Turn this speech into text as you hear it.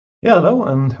Yeah, hello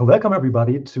and welcome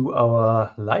everybody to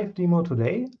our live demo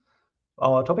today.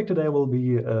 Our topic today will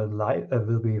be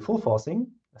full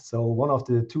forcing. So one of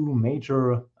the two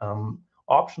major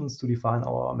options to define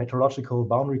our meteorological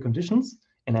boundary conditions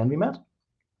in ENVI-met.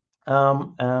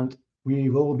 And we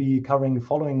will be covering the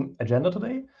following agenda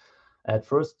today. At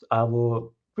first, I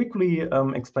will quickly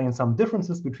explain some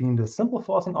differences between the simple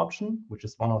forcing option, which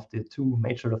is one of the two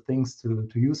major things to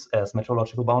use as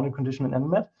meteorological boundary condition in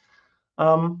ENVI-met.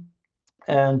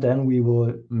 And then we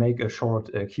will make a short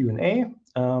Q&A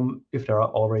if there are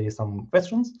already some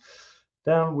questions.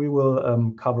 Then we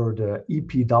will cover the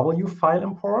EPW file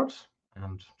import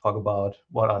and talk about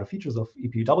what are the features of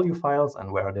EPW files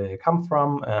and where they come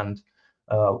from and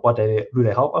what do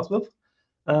they help us with.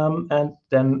 And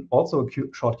then also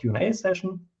a short Q&A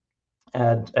session.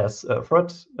 And as a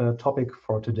third topic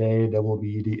for today, there will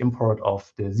be the import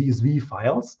of the CSV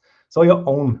files, so your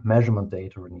own measurement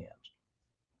data in the end.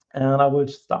 And I will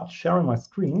start sharing my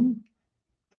screen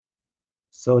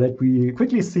so that we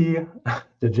quickly see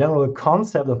the general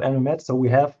concept of ENVI-met. So we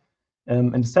have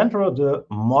in the center of the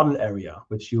model area,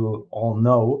 which you all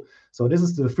know. So this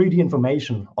is the 3D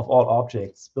information of all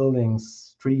objects,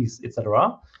 buildings, trees,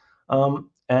 etc.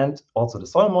 And also the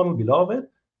soil model below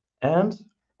it. And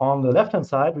on the left-hand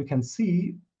side, we can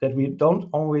see that we not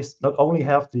only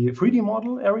have the 3D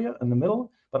model area in the middle,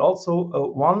 but also a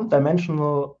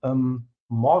one-dimensional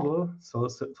model, so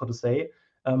to say,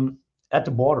 at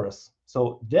the borders.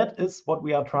 So that is what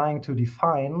we are trying to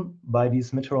define by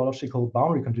these meteorological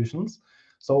boundary conditions.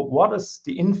 So what is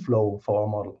the inflow for our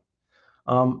model?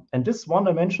 And this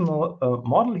one-dimensional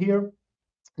model here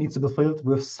needs to be filled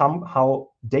with somehow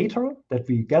data that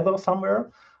we gather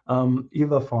somewhere,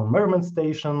 either from measurement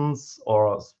stations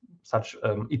or such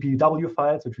EPW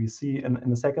files, which we see in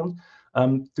a second,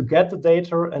 to get the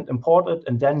data and import it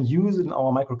and then use it in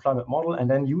our microclimate model and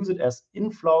then use it as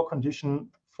inflow condition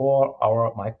for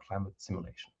our microclimate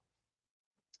simulation.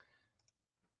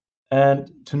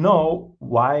 And to know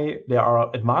why there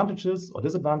are advantages or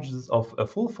disadvantages of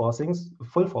full forcing,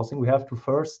 we have to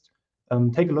first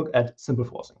take a look at simple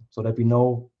forcing so that we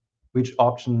know which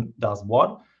option does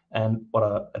what and what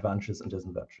are advantages and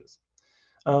disadvantages.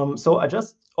 So I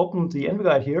just opened the ENVI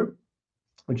guide here,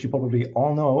 which you probably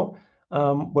all know,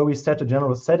 where we set the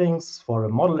general settings for a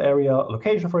model area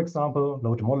location, for example,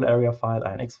 load the model area file,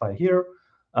 INX file here,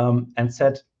 and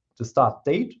set the start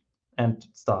date and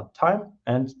start time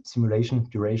and simulation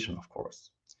duration, of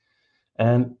course.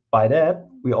 And by that,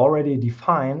 we already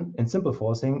define in simple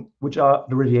forcing which are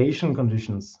the radiation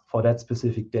conditions for that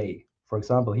specific day. For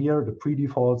example, here the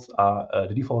pre-defaults are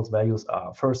the default values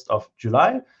are 1st of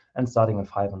July and starting at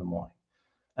 5 in the morning.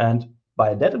 And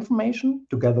by that information,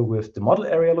 together with the model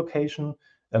area location,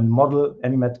 a model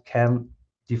ENVI-met can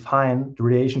define the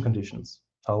radiation conditions.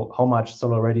 So how much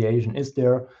solar radiation is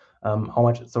there, how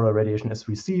much solar radiation is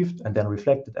received and then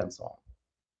reflected and so on.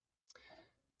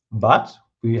 But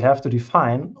we have to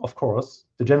define, of course,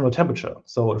 the general temperature.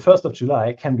 So the 1st of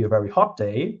July can be a very hot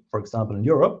day, for example, in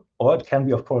Europe, or it can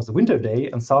be, of course, a winter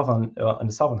day in the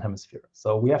southern hemisphere.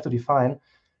 So we have to define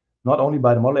not only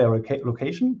by the model area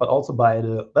location, but also by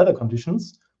the weather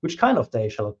conditions, which kind of day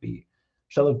shall it be?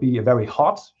 Shall it be a very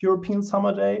hot European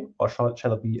summer day, or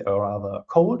shall it be a rather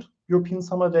cold European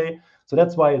summer day? So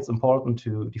that's why it's important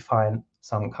to define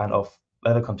some kind of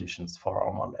weather conditions for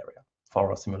our model area, for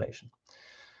our simulation.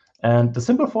 And the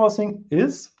simple forcing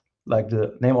is, like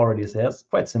the name already says,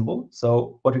 quite simple.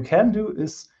 So what you can do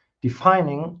is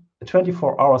defining a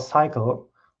 24-hour cycle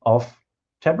of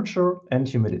temperature and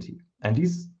humidity. And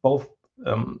these both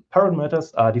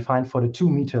parameters are defined for the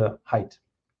 2-meter height.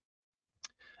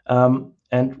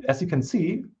 And as you can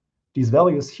see, these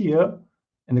values here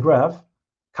in the graph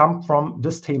come from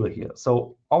this table here.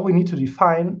 So all we need to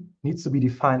define needs to be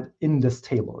defined in this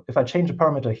table. If I change a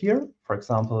parameter here, for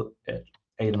example, at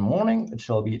 8 in the morning, it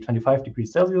shall be 25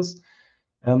 degrees Celsius.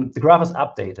 The graph is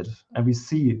updated, and we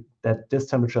see that this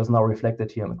temperature is now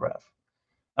reflected here in the graph.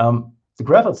 The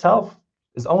graph itself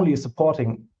is only a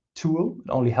supporting tool. It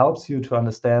only helps you to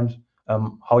understand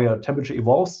how your temperature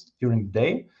evolves during the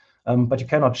day, but you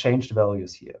cannot change the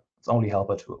values here. It's only a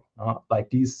helper tool, like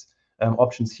these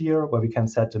options here, where we can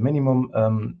set the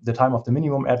minimum, the time of the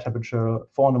minimum air temperature,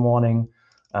 4 in the morning,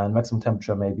 and maximum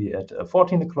temperature maybe at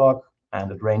 14 o'clock,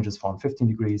 and it ranges from 15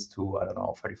 degrees to, I don't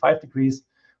know, 35 degrees.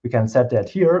 We can set that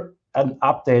here and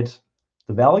update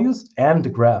the values and the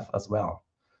graph as well,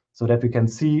 so that we can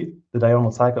see the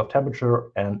diurnal cycle of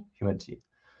temperature and humidity.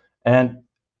 And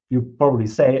you probably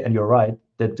say, and you're right,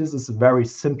 that this is a very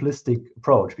simplistic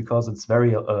approach because it's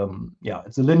very,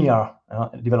 it's a linear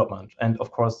development. And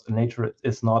of course, nature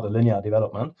is not a linear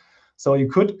development. So you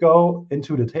could go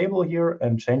into the table here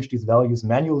and change these values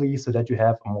manually so that you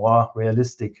have a more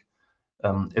realistic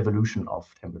evolution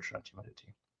of temperature and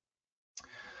humidity.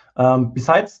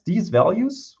 Besides these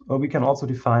values, we can also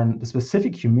define the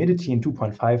specific humidity in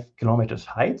 2.5 kilometers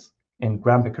height in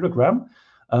gram per kilogram.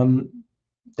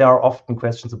 There are often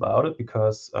questions about it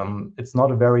because it's not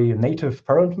a very native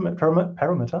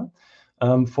parameter.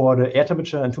 For the air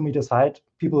temperature and 2 meters height,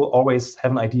 people always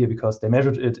have an idea because they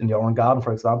measured it in their own garden,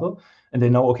 for example, and they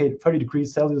know, okay, 30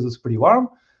 degrees Celsius is pretty warm,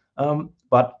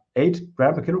 but 8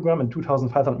 gram per kilogram and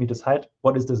 2,500 meters height,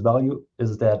 what is this value?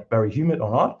 Is that very humid or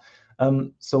not?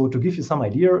 So to give you some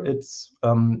idea, it's,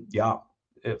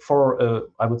 for,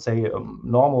 I would say,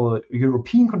 normal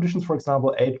European conditions, for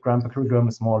example, 8 gram per kilogram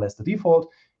is more or less the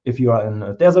default. If you are in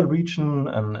a desert region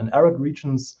and in arid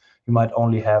regions, you might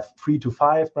only have 3 to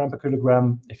 5 gram per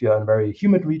kilogram. If you are in very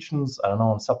humid regions, I don't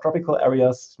know, in subtropical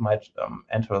areas, you might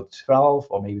enter 12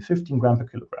 or maybe 15 gram per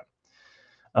kilogram.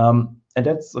 And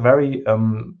that's a very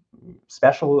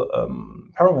special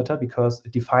parameter because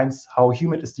it defines how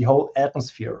humid is the whole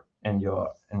atmosphere in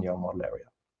your model area.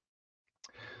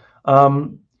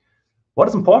 What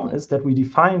is important is that we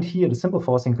defined here the simple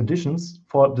forcing conditions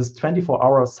for this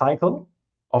 24-hour cycle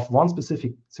of one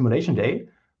specific simulation day.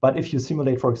 But if you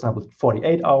simulate, for example,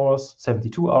 48 hours,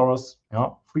 72 hours,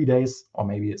 3 days, or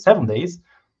maybe 7 days,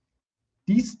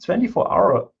 these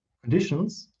 24-hour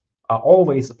conditions are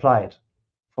always applied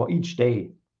for each day.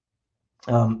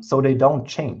 So they don't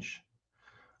change.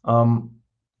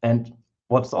 And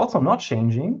what's also not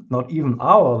changing, not even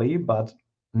hourly, but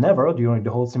never during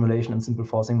the whole simulation in simple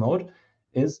forcing mode,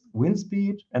 is wind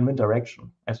speed and wind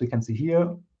direction. As we can see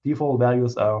here, default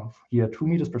values are here 2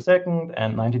 meters per second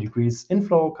and 90 degrees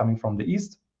inflow coming from the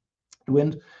east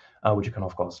wind, which you can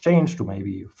of course change to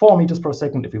maybe 4 meters per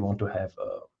second if you want to have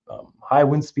a high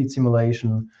wind speed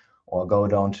simulation, or go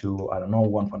down to, I don't know,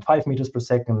 1.5 meters per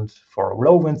second for a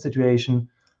low wind situation,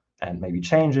 and maybe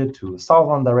change it to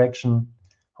southern direction,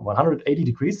 180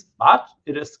 degrees, but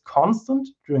it is constant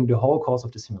during the whole course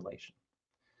of the simulation.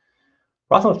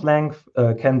 Rutherford length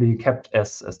can be kept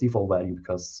as default value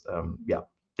because,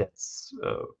 that's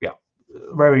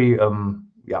very,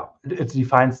 it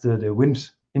defines the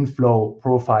wind inflow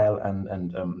profile,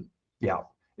 and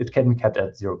it can be kept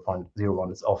at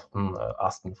 0.01. It's often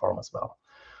asking for them as well.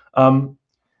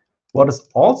 What is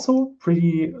also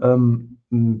pretty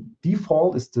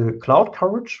default is the cloud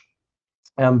coverage,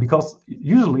 because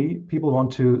usually people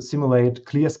want to simulate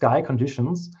clear sky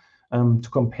conditions to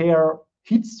compare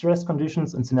heat stress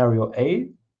conditions in scenario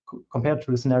A compared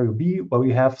to the scenario B, where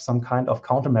we have some kind of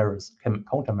countermeasures,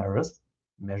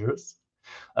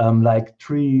 like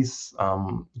trees,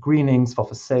 greenings for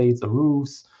facades or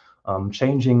roofs,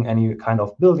 changing any kind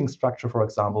of building structure, for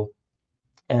example.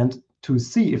 And to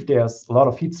see if there's a lot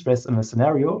of heat stress in a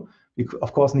scenario, we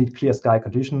of course need clear sky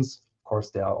conditions. Of course,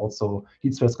 there are also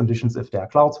heat stress conditions if there are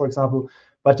clouds, for example.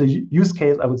 But the use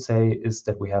case, I would say, is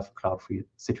that we have a cloud-free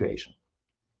situation.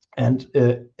 And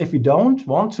if we don't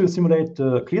want to simulate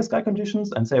the clear sky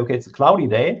conditions and say, okay, it's a cloudy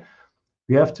day,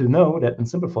 we have to know that in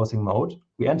simple forcing mode,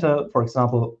 we enter, for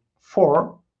example,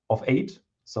 4 of 8,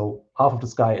 so half of the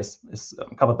sky is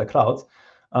covered by clouds,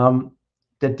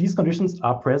 that these conditions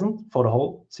are present for the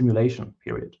whole simulation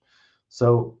period.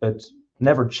 So it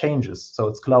never changes. So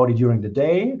it's cloudy during the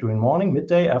day, during morning,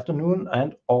 midday, afternoon,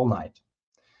 and all night.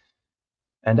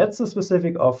 And that's the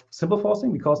specific of simple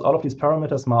forcing, because all of these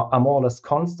parameters are more or less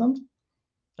constant.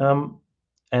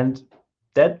 And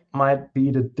that might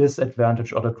be the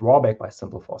disadvantage or the drawback by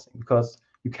simple forcing, because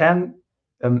you can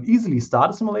easily start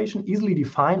a simulation, easily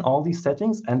define all these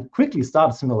settings, and quickly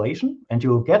start a simulation, and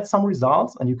you'll get some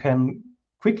results, and you can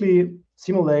quickly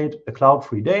simulate a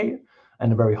cloud-free day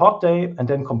and a very hot day, and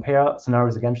then compare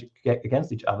scenarios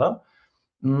against each other.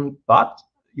 But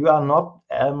you are not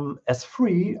as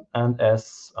free and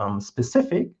as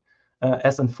specific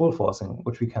as in full forcing,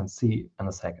 which we can see in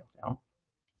a second.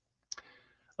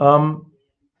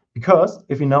 Because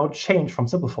if we now change from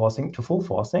simple forcing to full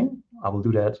forcing, I will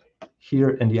do that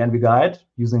here in the ENVI guide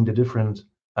using the different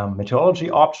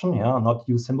meteorology option. Not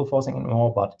use simple forcing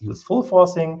anymore, but use full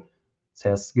forcing.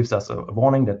 Gives us a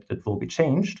warning that it will be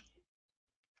changed.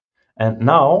 And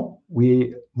now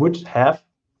we would have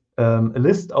a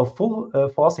list of full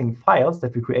forcing files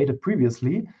that we created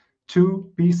previously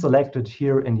to be selected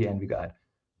here in the ENVI guide.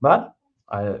 But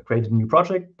I created a new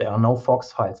project. There are no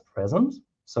Fox files present.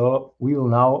 So we will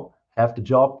now have the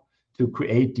job to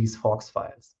create these Fox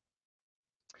files.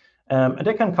 And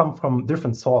they can come from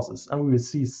different sources. And we will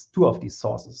see 2 of these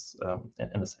sources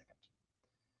in a second.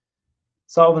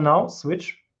 So I will now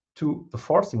switch to the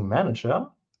forcing manager,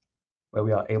 where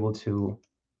we are able to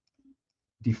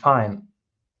define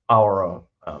our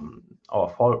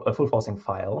full forcing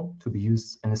file to be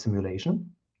used in a simulation.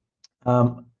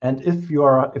 And if you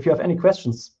have any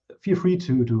questions, feel free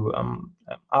to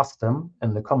ask them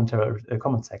in the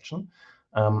comment section,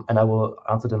 and I will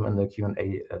answer them in the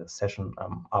Q&A session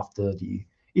after the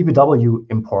EPW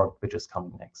import, which is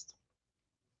coming next.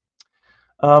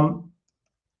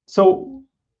 So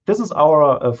this is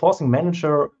our forcing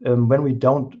manager when we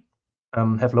don't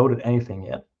have loaded anything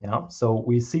yet. Yeah. So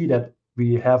we see that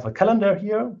we have a calendar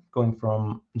here going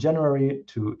from January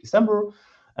to December,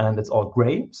 and it's all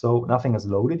gray, so nothing is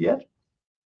loaded yet.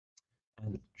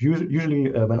 And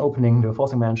usually when opening the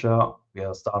forcing manager, we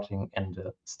are starting in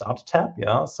the Start tab.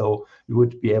 Yeah. So you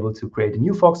would be able to create a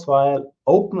new Fox file,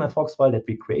 open a Fox file that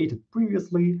we created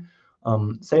previously,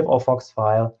 save our Fox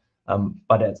file,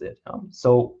 but that's it.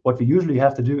 So what we usually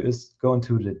have to do is go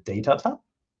into the Data tab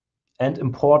and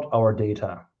import our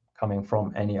data coming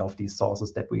from any of these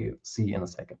sources that we see in a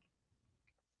second.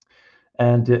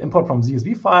 And the import from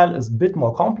CSV file is a bit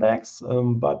more complex,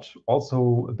 but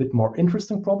also a bit more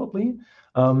interesting probably.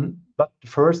 But the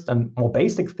first and more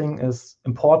basic thing is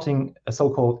importing a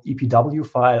so-called EPW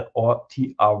file or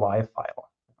TRY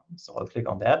file. So I'll click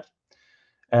on that.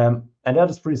 And that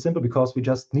is pretty simple because we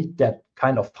just need that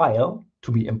kind of file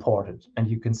to be imported. And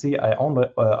you can see I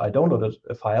downloaded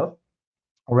a file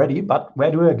already, but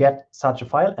where do I get such a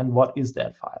file and what is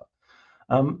that file?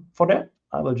 For that,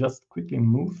 I will just quickly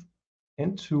move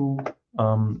into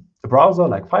the browser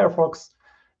like Firefox,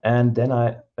 and then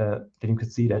then you can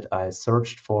see that I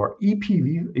searched for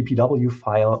EPW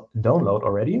file download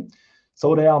already.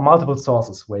 So there are multiple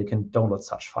sources where you can download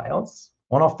such files.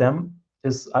 One of them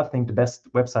is, I think, the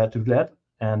best website to do that,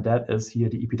 and that is here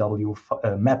the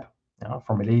EPW-met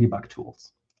from Ladybug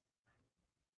Tools.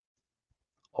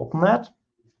 Open that.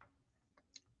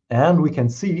 And we can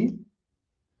see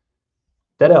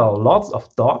that there are lots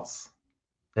of dots.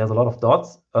 There's a lot of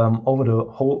dots over the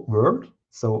whole world.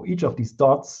 So each of these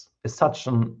dots is such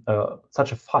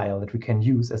a file that we can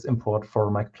use as import for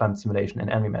microclimate simulation in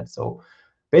ENVI-met. So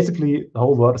basically, the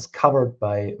whole world is covered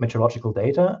by meteorological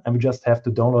data, and we just have to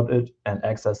download it and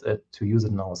access it to use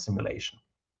it in our simulation.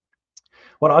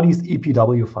 What are these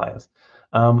EPW files?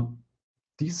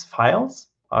 These files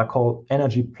are called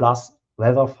Energy Plus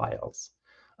weather files.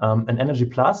 And Energy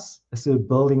Plus is a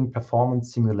building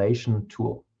performance simulation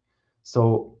tool.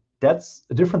 So that's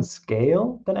a different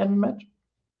scale than ENVI-met.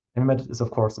 ENVI-met is,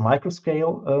 of course, a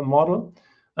microscale model,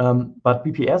 but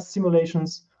BPS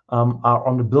simulations are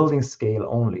on the building scale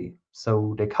only.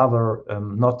 So they cover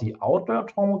not the outdoor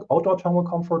thermal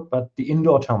comfort, but the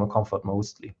indoor thermal comfort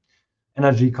mostly.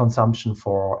 Energy consumption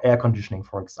for air conditioning,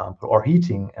 for example, or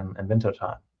heating in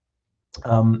wintertime.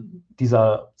 These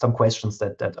are some questions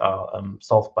that are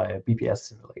solved by BPS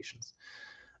simulations.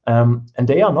 And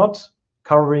they are not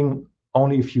covering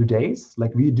only a few days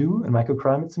like we do in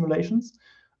microclimate simulations,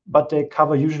 but they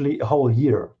cover usually a whole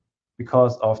year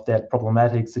because of that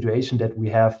problematic situation that we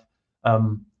have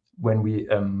when we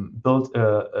build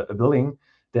a building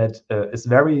that is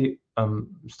very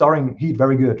storing heat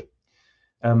very good.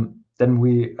 Then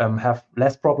we have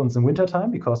less problems in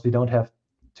wintertime because we don't have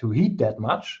to heat that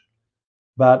much.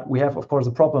 But we have, of course,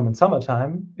 a problem in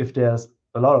summertime. If there's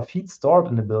a lot of heat stored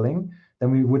in the building, then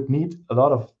we would need a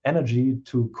lot of energy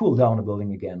to cool down the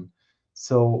building again.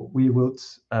 So we would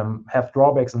have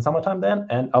drawbacks in summertime then,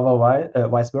 and otherwise,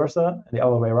 vice versa, the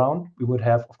other way around. We would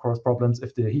have, of course, problems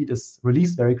if the heat is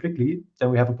released very quickly.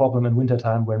 Then we have a problem in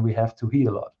wintertime when we have to heat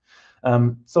a lot.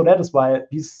 So that is why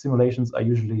these simulations are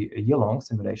usually year-long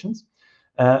simulations.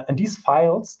 And these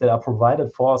files that are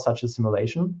provided for such a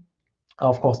simulation are,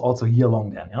 of course, also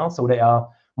year-long then. Yeah? So they are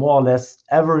more or less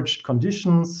average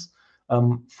conditions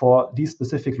for these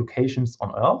specific locations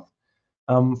on Earth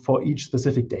for each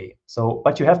specific day. So,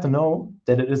 but you have to know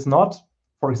that it is not,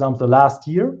 for example, the last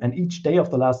year and each day of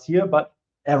the last year, but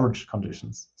average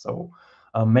conditions. So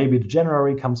maybe the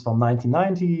January comes from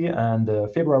 1990, and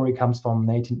February comes from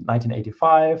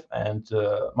 1985, and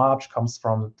March comes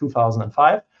from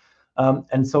 2005.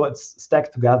 And so it's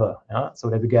stacked together, yeah? So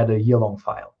that we get a year-long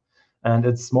file. And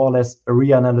it's more or less a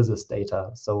reanalysis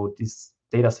data. So these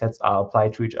data sets are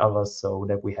applied to each other so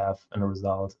that we have, in a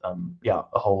result, a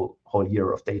whole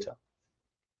year of data.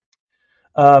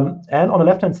 And on the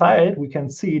left-hand side, we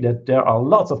can see that there are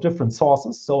lots of different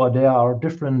sources. So there are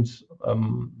different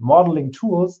modeling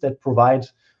tools that provide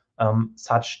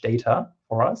such data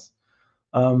for us.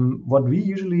 What we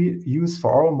usually use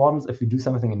for our models, if we do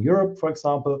something in Europe, for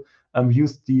example,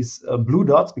 use these blue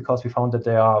dots because we found that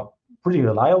they are pretty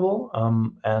reliable.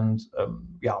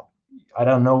 I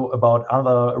don't know about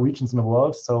other regions in the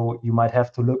world, so you might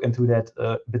have to look into that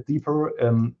a bit deeper,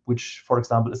 which, for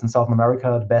example, is in South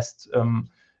America the best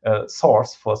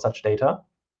source for such data.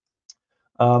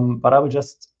 But I will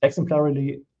just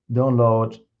exemplarily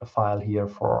download a file here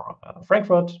for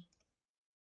Frankfurt,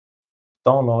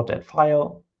 download that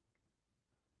file,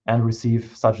 and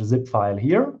receive such a zip file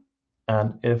here.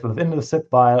 And if within the zip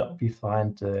file we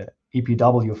find the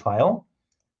EPW file,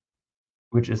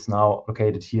 which is now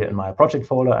located here in my project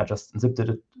folder, I just zipped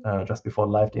it just before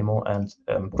the live demo and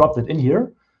dropped it in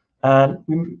here. And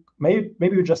maybe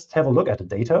we just have a look at the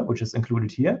data, which is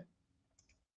included here,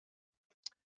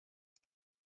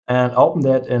 and open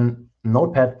that in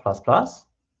Notepad++.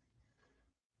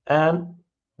 And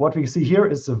what we see here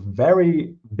is a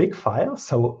very big file.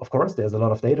 So of course, there's a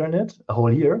lot of data in it, a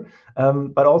whole year,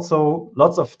 but also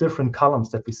lots of different columns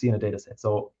that we see in a data set.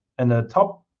 So in the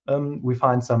top, we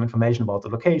find some information about the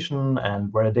location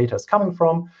and where the data is coming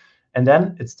from. And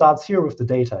then it starts here with the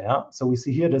data. Yeah. So we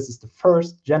see here, this is the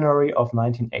 1st January of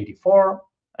 1984.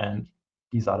 And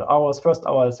these are the hours, 1st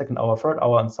hour, 2nd hour, 3rd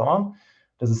hour, and so on.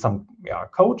 This is some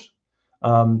code.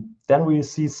 Then we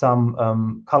see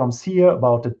some columns here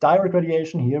about the direct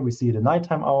radiation. Here we see the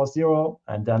nighttime hours 0,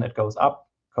 and then it goes up,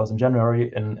 because in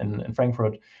January in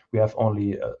Frankfurt, we have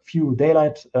only a few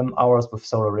daylight hours with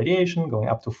solar radiation going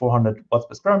up to 400 watts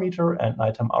per square meter, and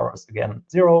nighttime hours again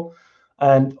 0.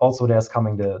 And also there's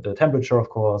coming the temperature, of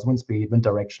course, wind speed, wind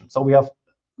direction. So we have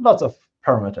lots of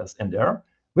parameters in there,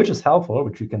 which is helpful,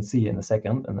 which you can see in a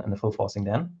second in the full forcing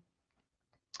then.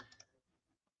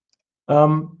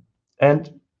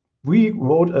 And we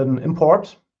wrote an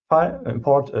import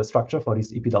structure for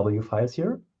these EPW files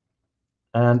here.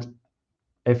 And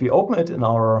if we open it in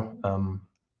our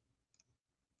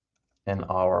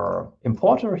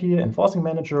importer here in Forcing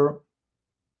Manager,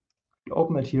 we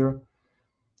open it here.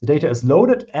 The data is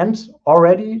loaded and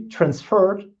already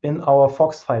transferred in our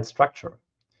Fox file structure.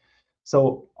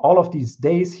 So all of these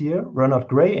days here were not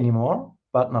gray anymore,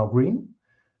 but now green.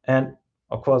 And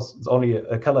of course, it's only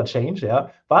a color change, yeah.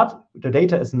 But the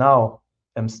data is now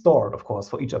stored, of course,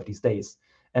 for each of these days.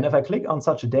 And if I click on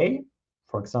such a day,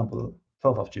 for example,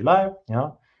 12th of July,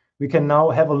 yeah, we can now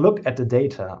have a look at the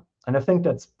data. And I think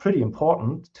that's pretty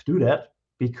important to do that,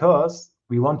 because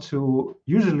we want to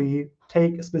usually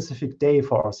take a specific day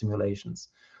for our simulations.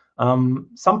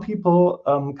 Some people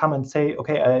come and say,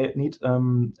 okay, I need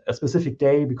a specific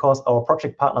day because our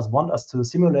project partners want us to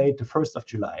simulate the 1st of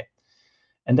July.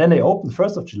 And then they open the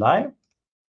 1st of July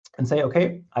and say,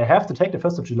 okay, I have to take the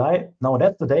 1st of July. Now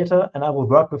that's the data, and I will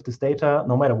work with this data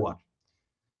no matter what.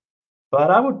 But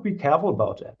I would be careful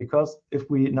about that, because if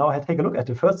we now take a look at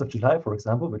the 1st of July, for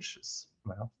example, which is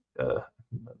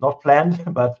not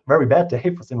planned, but very bad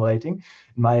day for simulating,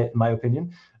 in my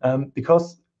opinion,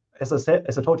 because as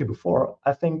I told you before,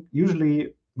 I think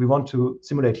usually we want to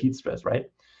simulate heat stress, right?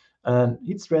 And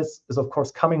heat stress is, of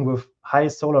course, coming with high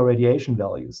solar radiation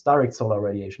values, direct solar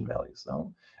radiation values.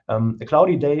 So, a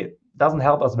cloudy day doesn't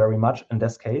help us very much in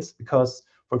this case, because,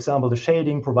 for example, the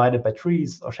shading provided by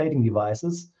trees or shading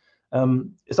devices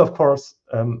is, of course,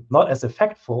 not as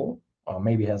effectful, or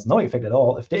maybe has no effect at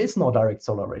all, if there is no direct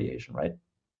solar radiation, right?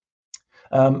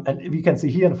 And we can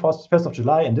see here in the 1st of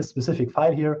July, in this specific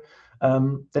file here,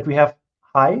 that we have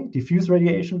high diffuse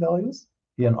radiation values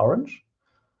here in orange,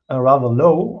 rather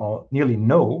low or nearly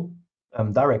no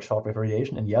direct shortwave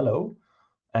radiation in yellow,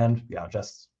 and yeah,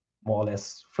 just more or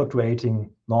less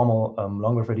fluctuating normal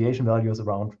long-wave radiation values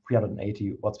around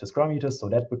 380 watts per square meter, so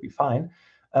that would be fine.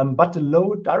 But the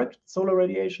low direct solar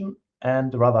radiation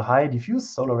and the rather high diffuse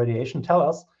solar radiation tell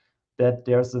us that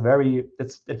there's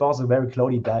it was a very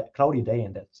cloudy day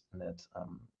in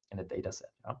that data set.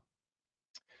 Yeah?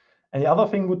 And the other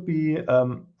thing would be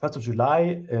 1st of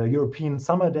July, European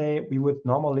summer day. We would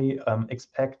normally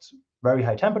expect very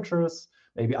high temperatures,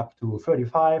 maybe up to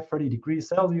 30 degrees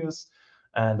Celsius,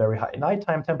 and very high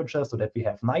nighttime temperatures, so that we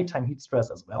have nighttime heat stress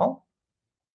as well.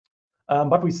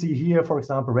 But we see here, for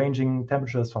example, ranging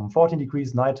temperatures from 14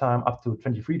 degrees nighttime up to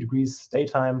 23 degrees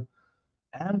daytime.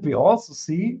 And we also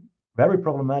see very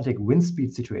problematic wind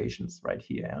speed situations right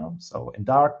here. Yeah? So in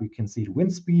dark, we can see the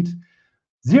wind speed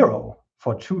 0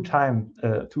 for two time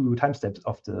steps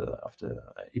of the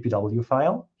EPW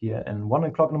file here in 1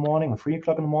 o'clock in the morning and 3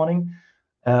 o'clock in the morning,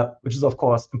 which is, of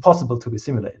course, impossible to be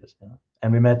simulated. Yeah?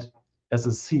 And we met as a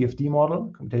CFD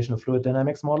model, computational fluid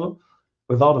dynamics model.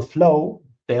 Without a flow,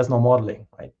 there's no modeling,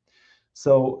 right?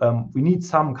 So we need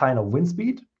some kind of wind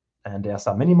speed, and there are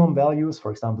some minimum values,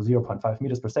 for example, 0.5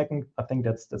 meters per second. I think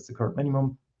that's the current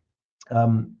minimum.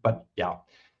 But yeah,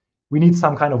 we need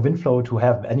some kind of wind flow to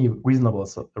have any reasonable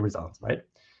results, right?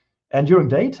 And during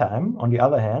daytime, on the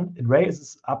other hand, it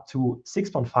raises up to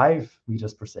 6.5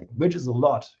 meters per second, which is a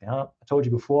lot. Yeah, I told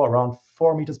you before, around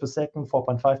 4 meters per second,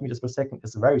 4.5 meters per second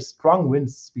is a very strong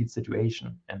wind speed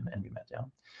situation in ENVI-met. Yeah,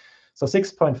 so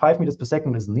 6.5 meters per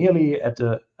second is nearly at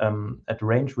the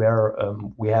range where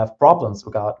we have problems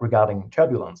regarding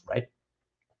turbulence, right?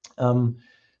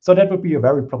 So that would be a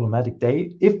very problematic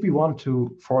day if we want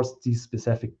to force these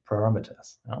specific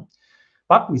parameters. Yeah?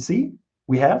 But we see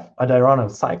we have a diurnal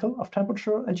cycle of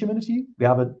temperature and humidity. We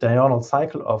have a diurnal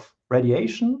cycle of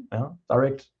radiation,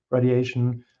 direct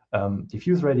radiation,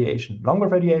 diffuse radiation, longer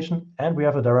radiation, and we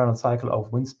have a diurnal cycle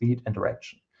of wind speed and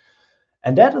direction.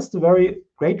 And that is the very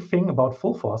great thing about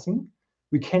full forcing.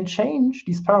 We can change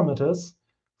these parameters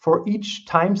for each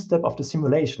time step of the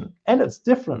simulation, and it's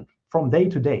different from day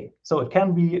to day. So it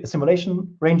can be a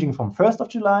simulation ranging from 1st of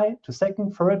July to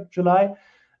 2nd, 3rd July,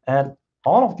 and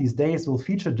all of these days will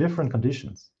feature different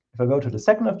conditions. If I go to the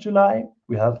 2nd of July,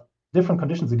 we have different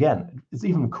conditions again. It's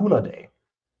even a cooler day.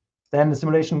 Then the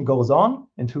simulation goes on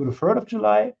into the 3rd of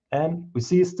July, and we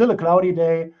see still a cloudy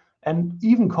day and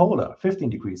even colder, 15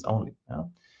 degrees only. Yeah?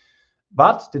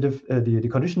 But the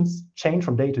conditions change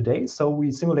from day to day, so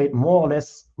we simulate more or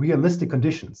less realistic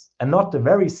conditions and not the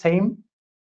very same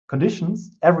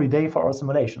conditions every day for our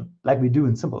simulation, like we do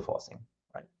in simple forcing.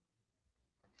 Right?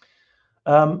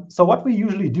 So what we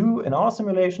usually do in our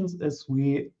simulations is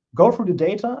we go through the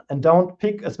data and don't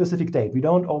pick a specific date. We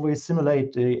don't always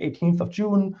simulate the 18th of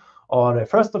June or the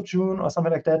 1st of June or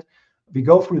something like that. We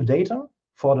go through the data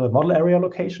for the model area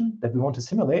location that we want to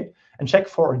simulate and check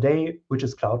for a day which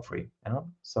is cloud-free.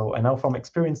 So I know from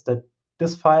experience that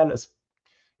this file is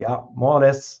more or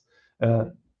less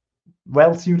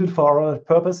well suited for our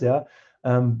purpose,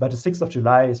 but the 6th of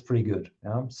July is pretty good.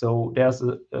 So there's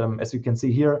as you can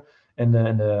see here in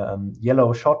the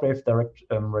yellow shortwave direct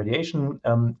radiation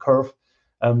curve,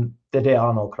 that there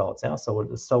are no clouds. So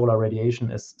the solar radiation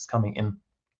is coming in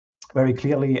very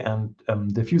clearly, and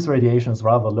diffuse radiation is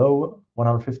rather low,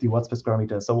 150 watts per square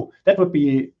meter. So that would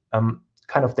be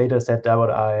kind of data set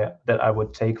that I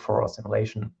would take for our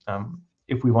simulation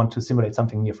if we want to simulate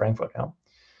something near Frankfurt.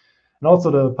 And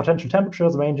also the potential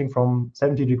temperatures ranging from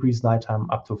 70 degrees nighttime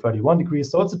up to 31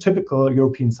 degrees. So it's a typical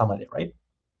European summer day, right?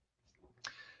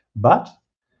 But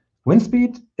wind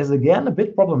speed is again a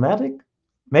bit problematic.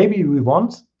 Maybe we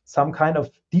want some kind of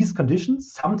these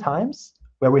conditions sometimes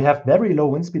where we have very low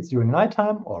wind speeds during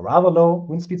nighttime or rather low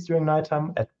wind speeds during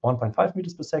nighttime at 1.5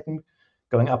 meters per second,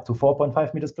 going up to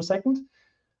 4.5 meters per second.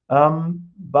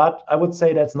 But I would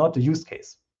say that's not the use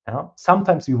case.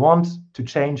 Sometimes we want to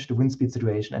change the wind speed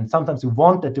situation, and sometimes we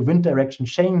want that the wind direction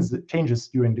changes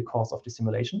during the course of the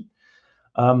simulation.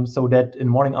 So that in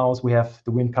morning hours we have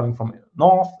the wind coming from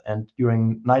north, and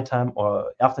during nighttime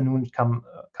or afternoon it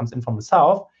comes in from the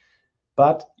south.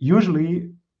 But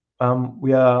usually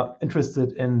we are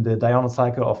interested in the diurnal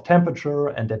cycle of temperature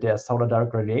and that there's solar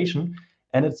direct radiation,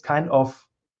 and it's kind of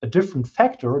a different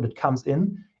factor that comes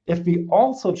in if we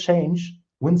also change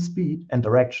wind speed and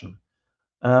direction.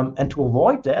 And to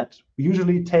avoid that, we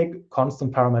usually take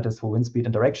constant parameters for wind speed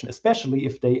and direction, especially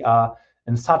if they are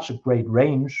in such a great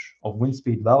range of wind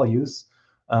speed values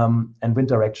and wind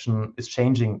direction is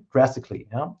changing drastically.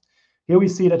 Here we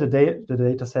see that the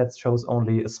data set shows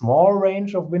only a small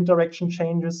range of wind direction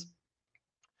changes,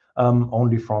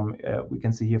 only from, we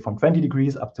can see here from 20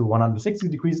 degrees up to 160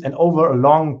 degrees and over a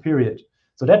long period.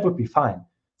 So that would be fine.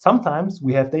 Sometimes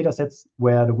we have data sets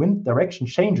where the wind direction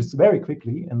changes very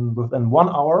quickly and within 1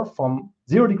 hour from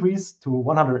 0 degrees to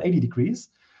 180 degrees.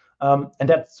 And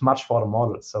that's much for the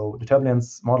model. So the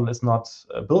turbulence model is not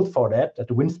built for that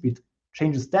the wind speed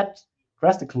changes that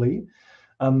drastically.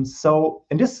 So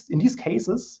in these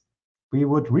cases, we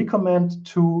would recommend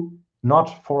to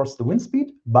not force the wind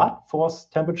speed, but force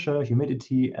temperature,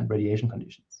 humidity, and radiation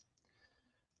conditions.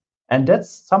 And that's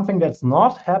something that's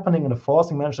not happening in the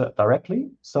forcing manager directly.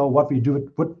 So what we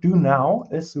would do now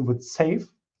is we would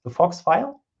save the Fox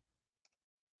file.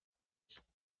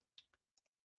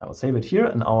 I will save it here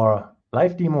in our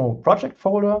live demo project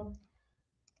folder.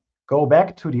 Go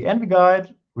back to the ENVI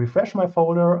guide, refresh my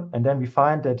folder, and then we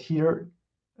find that here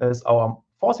is our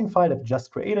forcing file that we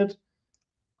just created.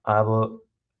 I will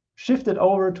shift it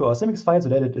over to our Simix file so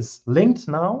that it is linked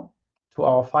now to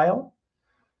our file.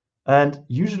 And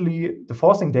usually the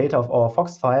forcing data of our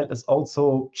Fox file is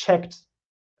also checked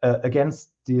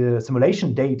against the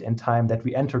simulation date and time that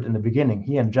we entered in the beginning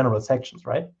here in general sections,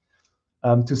 right?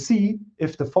 To see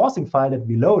if the forcing file that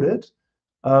we loaded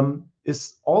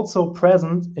is also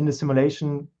present in the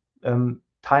simulation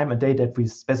time and date that we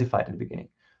specified in the beginning.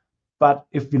 But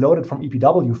if we load it from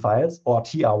EPW files or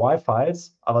TRY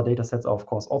files, other data sets are of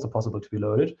course also possible to be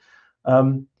loaded,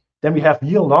 Then we have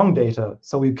year-long data,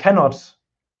 so we cannot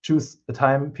choose a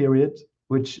time period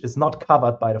which is not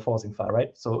covered by the forcing file,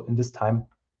 right? So in this time,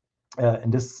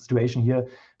 in this situation here,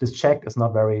 this check is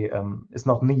not is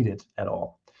not needed at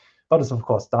all, but it's of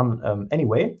course done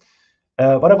anyway.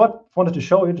 What I wanted to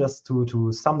show you, just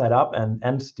to sum that up and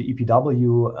end the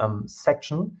EPW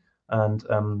section, and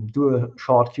do a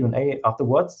short Q&A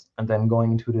afterwards, and then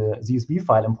going into the CSV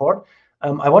file import.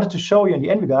 I wanted to show you in the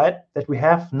ENVI guide that we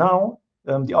have now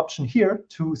the option here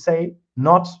to say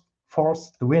not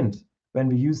force the wind when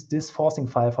we use this forcing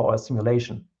file for our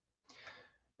simulation.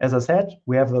 As I said,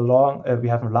 we have a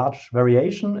large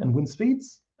variation in wind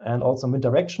speeds and also wind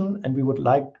direction, and we would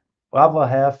rather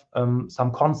have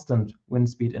some constant wind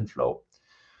speed inflow.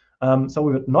 So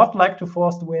we would not like to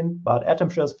force the wind, but air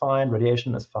temperature is fine,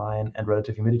 radiation is fine, and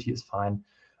relative humidity is fine.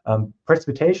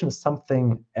 Precipitation is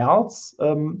something else,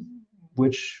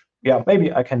 which, yeah,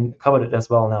 maybe I can cover it as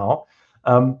well now.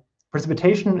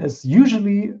 Precipitation is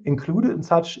usually included in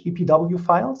such EPW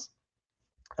files.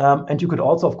 And you could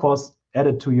also, of course, add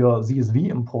it to your CSV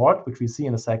import, which we see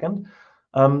in a second.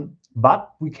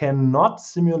 But we cannot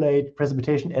simulate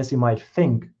precipitation as you might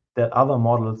think that other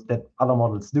models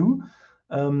do.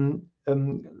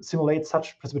 Simulate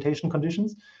such precipitation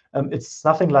conditions. It's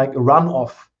nothing like a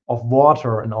runoff of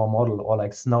water in our model or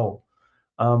like snow.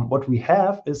 What we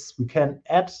have is we can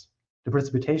add the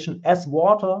precipitation as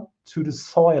water to the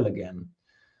soil again.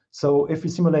 So if we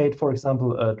simulate, for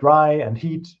example, a dry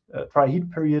heat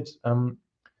period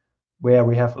where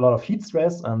we have a lot of heat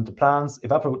stress and the plants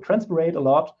evapotranspirate a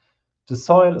lot, the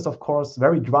soil is of course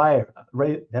very dry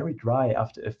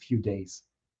after a few days.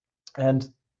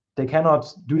 And they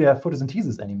cannot do their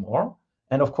photosynthesis anymore.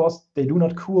 And of course, they do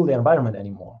not cool their environment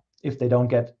anymore if they don't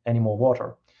get any more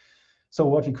water. So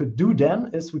what we could do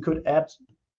then is we could add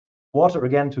water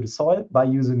again to the soil by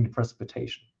using the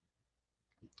precipitation.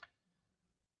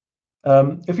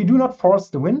 If we do not force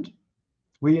the wind,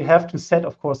 we have to set,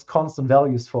 of course, constant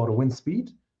values for the wind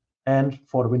speed and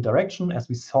for the wind direction, as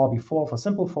we saw before for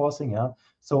simple forcing. Yeah.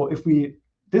 So if we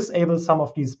disable some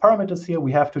of these parameters here,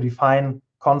 we have to define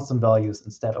constant values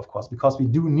instead, of course, because we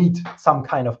do need some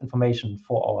kind of information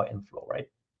for our inflow, right?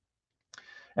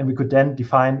 And we could then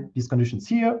define these conditions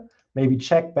here, maybe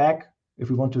check back if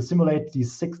we want to simulate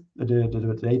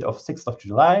the date of 6th of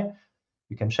July.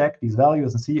 We can check these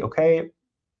values and see, okay,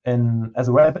 as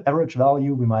a average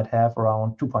value, we might have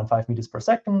around 2.5 meters per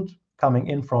second coming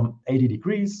in from 80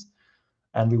 degrees.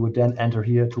 And we would then enter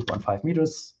here 2.5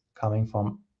 meters coming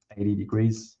from 80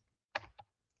 degrees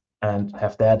and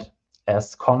have that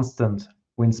as constant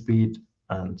wind speed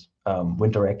and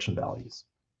wind direction values.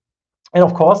 And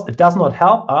of course, it does not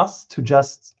help us to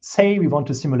just say we want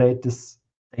to simulate this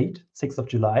date, 6th of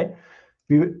July.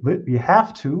 We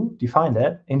have to define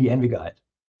that in the ENVI guide.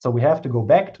 So we have to go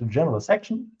back to the general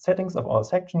settings of our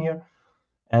section here,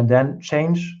 and then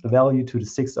change the value to the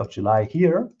 6th of July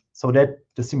here, so that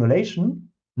the simulation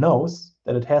knows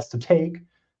that it has to take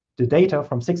the data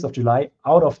from 6th of July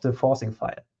out of the forcing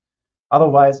file.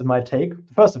 Otherwise, it might take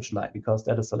the 1st of July, because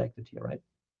that is selected here, right?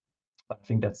 I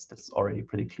think that's already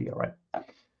pretty clear, right?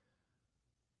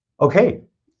 Okay,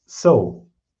 so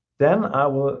then I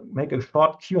will make a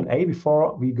short Q&A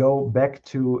before we go back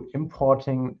to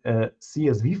importing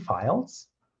CSV files.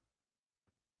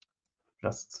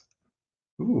 Just,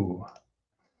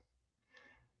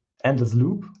 endless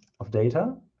loop of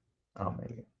data. Oh,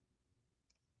 maybe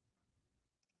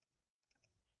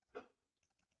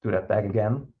do that back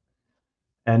again.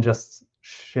 And just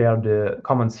share the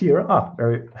comments here.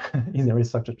 Very easy, very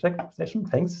structured session.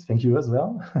 Thanks. Thank you as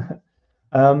well.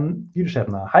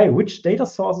 Hi, which data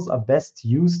sources are best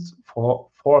used for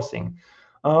forcing?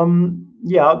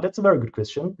 Yeah, that's a very good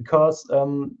question, because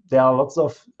there are lots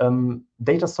of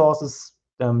data sources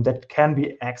that can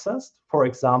be accessed. For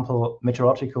example,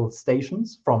 meteorological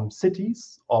stations from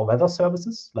cities or weather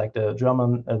services, like the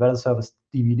German weather service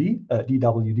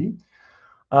DWD,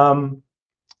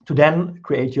 to then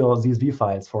create your CSV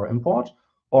files for import.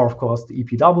 Or, of course, the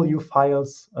EPW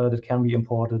files that can be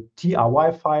imported.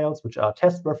 TRY files, which are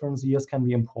test reference years, can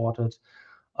be imported.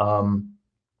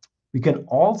 We can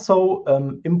also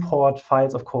import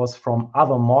files, of course, from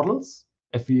other models.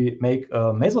 If we make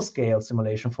a mesoscale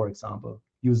simulation, for example,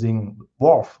 using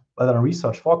WRF, Weather and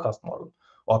Research Forecast Model,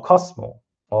 or COSMO,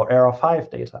 or ERA5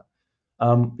 data,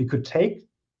 we could take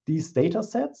these data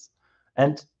sets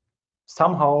and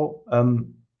somehow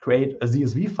create a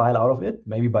CSV file out of it,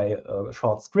 maybe by a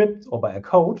short script or by a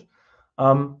code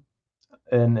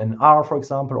in R, for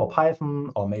example, or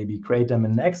Python, or maybe create them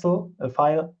in an Excel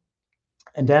file,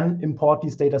 and then import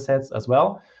these data sets as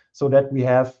well, so that we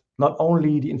have not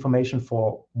only the information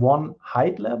for one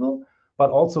height level, but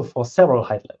also for several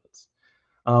height levels.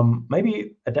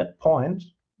 Maybe at that point,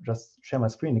 just share my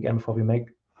screen again before we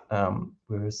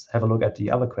we'll have a look at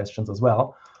the other questions as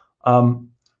well.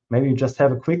 Maybe just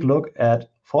have a quick look at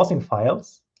forcing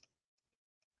files,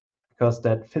 because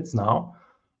that fits now.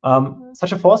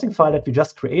 Such a forcing file that we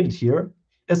just created here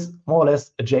is more or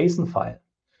less a JSON file.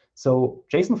 So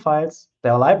JSON files,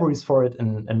 there are libraries for it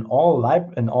in all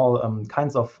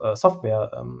kinds of software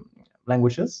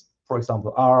languages, for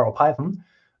example, R or Python.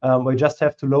 We just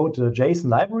have to load the JSON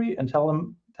library and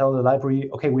tell the library,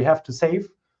 okay, we have to save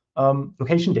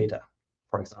location data,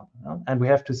 for example, and we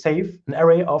have to save an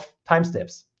array of time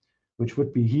steps, which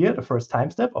would be here the first time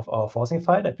step of our forcing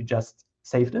file that we just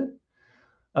saved it,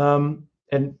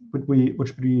 and would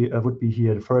be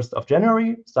here the 1st of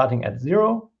January, starting at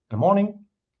 0 in the morning.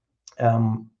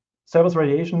 Service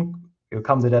radiation, we'll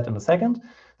come to that in a second.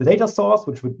 The data source,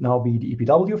 which would now be the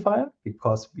EPW file,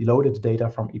 because we loaded the data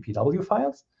from EPW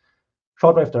files.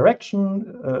 Shortwave direction,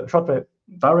 shortwave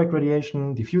direct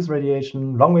radiation, diffuse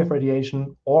radiation, longwave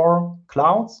radiation, or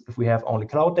clouds, if we have only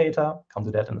cloud data, come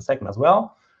to that in a second as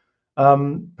well.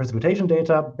 Precipitation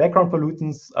data, background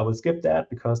pollutants, I will skip that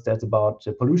because that's about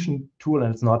the pollution tool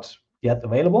and it's not yet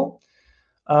available.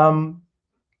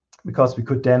 Because we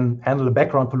could then handle the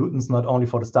background pollutants not only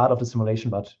for the start of the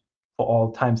simulation, but for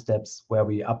all time steps where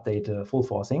we update the full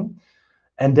forcing.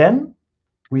 And then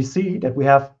we see that we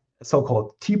have a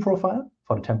so-called T profile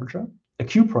for the temperature, a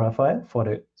Q profile for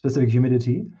the specific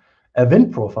humidity, a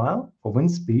wind profile for wind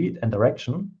speed and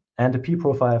direction, and a P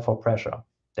profile for pressure.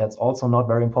 That's also not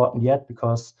very important yet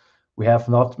because we have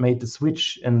not made the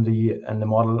switch in the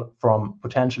model from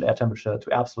potential air temperature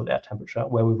to absolute air temperature,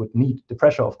 where we would need the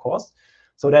pressure, of course.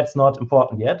 So that's not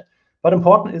important yet. But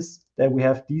important is that we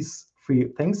have these three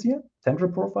things here: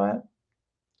 temperature profile,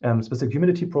 specific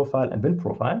humidity profile, and wind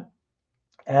profile.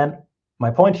 And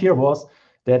my point here was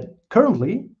that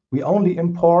currently we only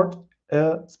import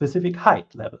a specific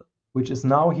height level, which is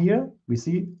now here. We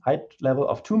see height level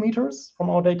of 2 meters from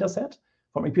our data set,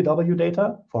 from EPW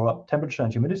data for temperature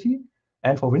and humidity,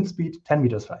 and for wind speed, 10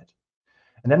 meters height.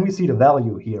 And then we see the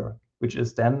value here, which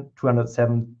is then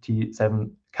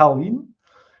 277 Kelvin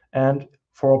and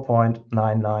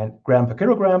 4.99 gram per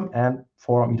kilogram and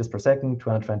 4 meters per second,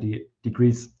 220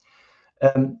 degrees.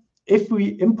 If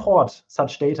we import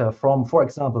such data from, for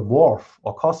example, WRF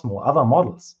or Cosmo, other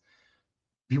models,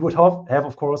 we would have,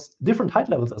 of course, different height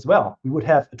levels as well. We would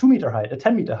have a 2 meter height, a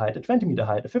 10 meter height, a 20 meter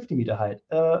height, a 50 meter height,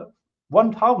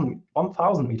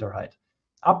 1,000 meter height,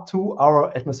 up to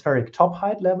our atmospheric top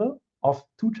height level of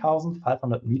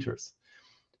 2,500 meters.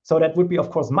 So that would be, of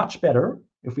course, much better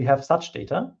if we have such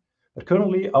data. But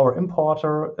currently, our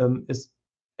importer is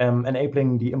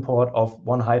enabling the import of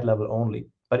one height level only.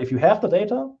 But if you have the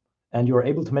data and you're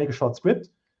able to make a short script,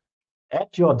 add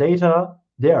your data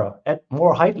there, add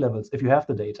more height levels if you have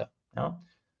the data. Yeah?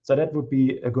 So that would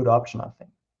be a good option, I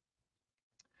think.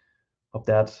 Hope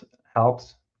that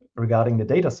helped regarding the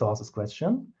data sources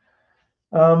question.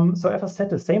 So if I set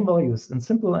the same values in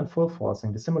simple and full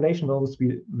forcing, the simulation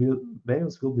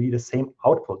values will be the same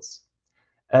outputs.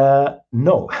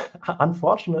 No,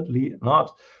 unfortunately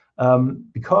not,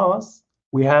 because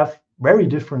we have very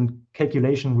different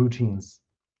calculation routines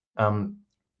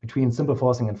between simple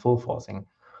forcing and full forcing.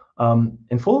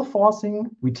 In full forcing,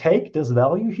 we take this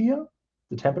value here,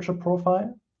 the temperature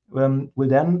profile, we'll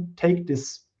then take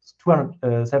this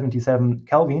 277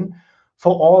 Kelvin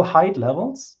for all height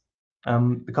levels,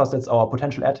 because that's our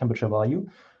potential air temperature value,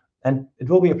 and it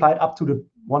will be applied up to the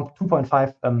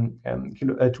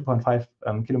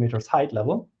 2.5 kilometers height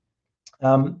level,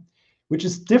 which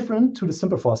is different to the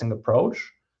simple forcing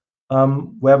approach,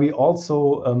 where we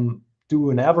also do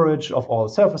an average of all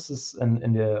surfaces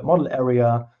in the model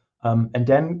area, and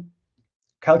then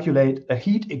calculate a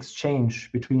heat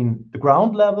exchange between the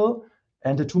ground level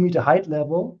and the 2 meter height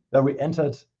level where we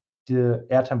entered the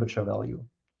air temperature value.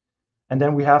 And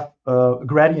then we have a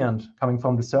gradient coming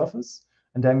from the surface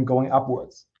and then going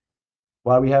upwards.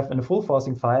 While we have in the full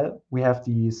forcing file, we have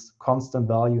these constant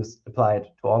values applied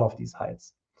to all of these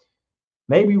heights.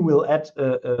 Maybe we'll add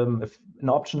an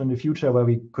option in the future where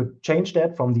we could change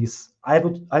that from these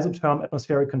isotherm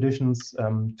atmospheric conditions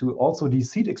to also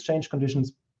these heat exchange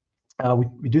conditions.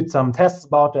 We did some tests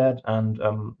about that, and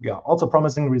yeah, also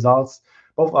promising results.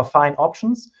 Both are fine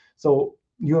options. So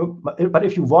but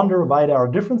if you wonder why there are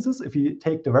differences, if you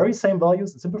take the very same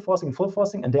values in simple forcing and full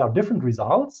forcing, and there are different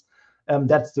results,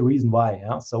 that's the reason why.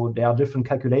 Yeah? So there are different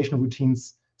calculation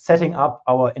routines setting up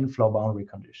our inflow boundary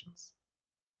conditions.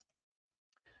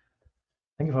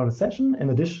 Thank you for the session. In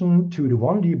addition to the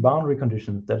 1D boundary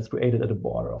conditions that is created at the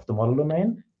border of the model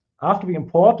domain, after we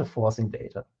import the forcing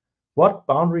data, what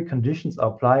boundary conditions are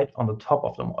applied on the top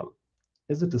of the model?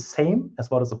 Is it the same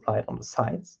as what is applied on the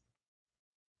sides?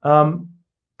 The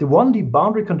 1D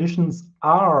boundary conditions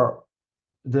are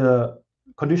the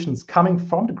conditions coming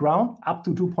from the ground up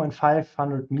to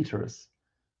 2,500 meters.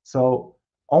 So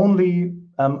only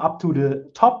up to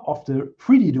the top of the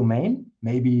 3D domain,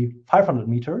 maybe 500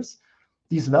 meters,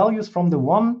 these values from the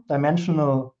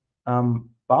one-dimensional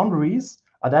boundaries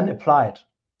are then applied.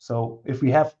 So if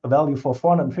we have a value for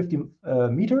 450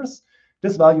 meters,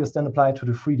 this value is then applied to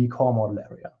the 3D core model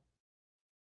area.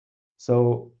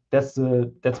 So that's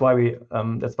why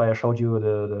I showed you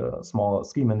the small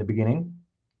scheme in the beginning.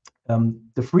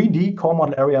 The 3D core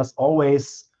model area is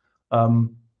always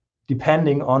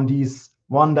depending on these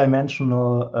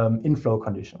one-dimensional inflow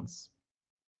conditions.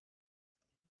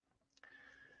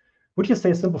 Would you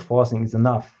say simple forcing is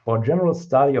enough for a general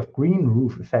study of green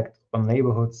roof effect on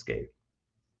neighborhood scale?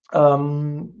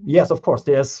 Yes, of course.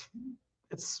 The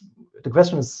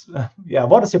question is,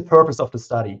 what is your purpose of the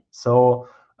study? So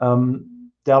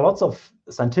there are lots of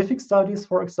scientific studies,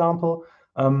 for example,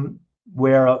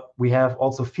 where we have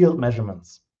also field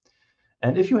measurements.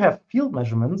 And if you have field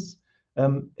measurements,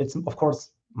 it's of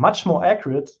course much more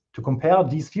accurate to compare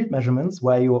these field measurements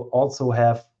where you also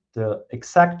have the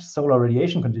exact solar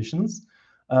radiation conditions.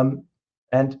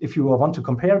 And if you want to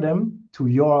compare them to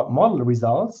your model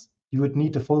results, you would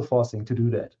need the full forcing to do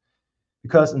that.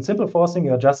 Because in simple forcing,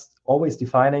 you're just always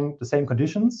defining the same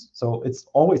conditions. So it's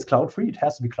always cloud-free. It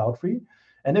has to be cloud-free.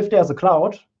 And if there's a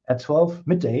cloud at 12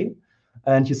 midday,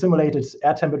 and you simulated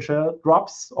air temperature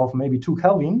drops of maybe 2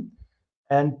 Kelvin,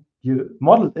 and you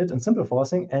modeled it in simple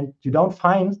forcing, and you don't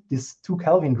find this 2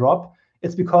 Kelvin drop,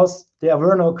 it's because there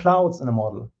were no clouds in the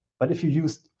model. But if you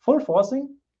used full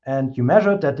forcing and you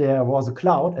measured that there was a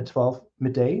cloud at 12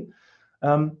 midday,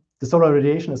 the solar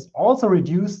radiation is also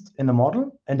reduced in the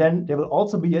model, and then there will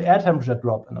also be an air temperature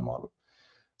drop in the model.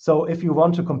 So if you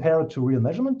want to compare it to real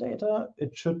measurement data,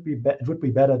 it would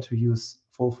be better to use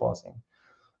full forcing.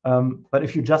 But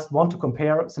if you just want to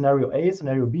compare scenario A,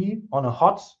 scenario B on a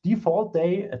hot default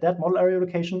day at that model area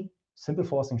location, simple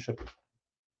forcing should be.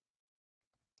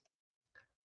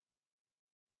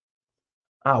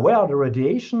 Where are the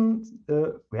radiation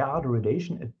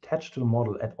attached to the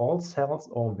model, at all cells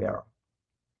or where?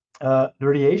 The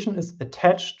radiation is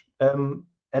attached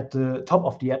at the top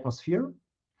of the atmosphere.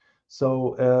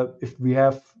 So if we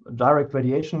have direct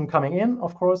radiation coming in,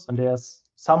 of course, and there's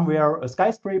somewhere a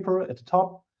skyscraper at the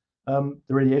top, the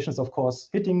radiation is, of course,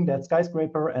 hitting that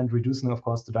skyscraper and reducing, of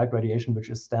course, the direct radiation, which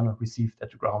is then received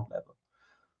at the ground level.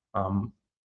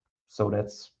 So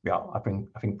that's, I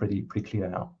think pretty clear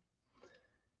now.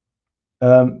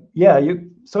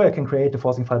 So I can create the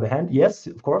forcing file by hand. Yes,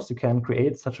 of course, you can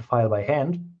create such a file by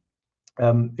hand.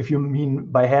 If you mean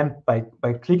by hand,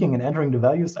 by clicking and entering the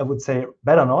values, I would say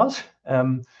better not.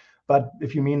 But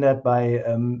if you mean that by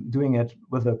doing it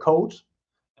with a code,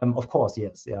 of course,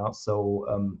 yes.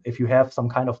 So if you have some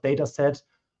kind of data set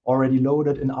already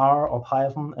loaded in R or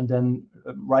Python, and then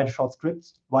write a short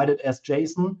script, write it as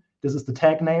JSON. This is the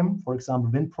tag name, for example,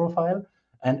 wind profile,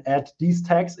 and add these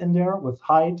tags in there with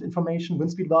height information, wind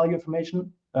speed value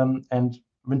information, and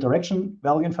wind direction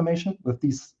value information with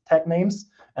these tag names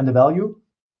and the value.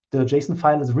 The JSON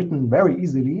file is written very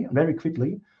easily, very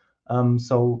quickly.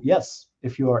 So yes,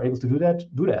 if you are able to do that,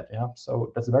 do that.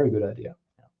 So that's a very good idea.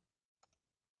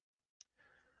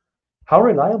 How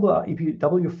reliable are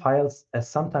EPW files, as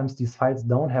sometimes these files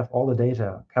don't have all the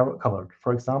data covered?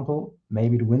 For example,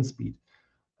 maybe the wind speed.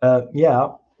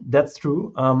 Yeah, that's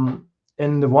true.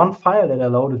 In the one file that I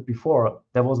loaded before,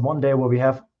 there was one day where we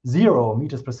have 0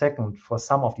 meters per second for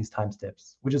some of these time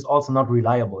steps, which is also not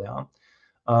reliable.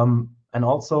 And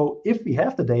also, if we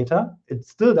have the data, it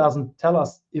still doesn't tell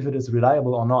us if it is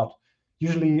reliable or not.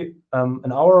 Usually,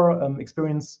 in our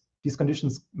experience, these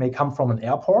conditions may come from an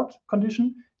airport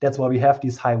condition. That's why we have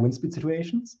these high wind speed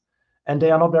situations, and they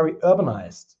are not very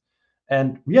urbanized.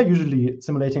 And we are usually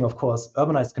simulating, of course,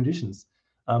 urbanized conditions.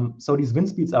 So these wind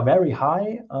speeds are very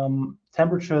high.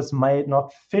 Temperatures might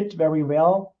not fit very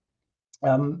well.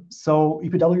 So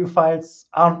EPW files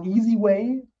are an easy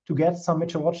way to get some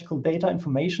meteorological data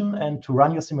information and to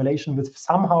run your simulation with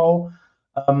somehow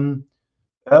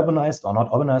urbanized, or not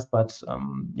urbanized, but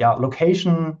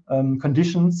location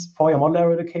conditions for your model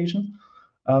area location.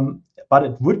 But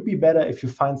it would be better if you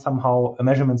find somehow a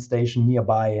measurement station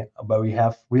nearby where we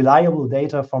have reliable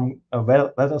data from a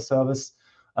weather service,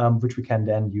 which we can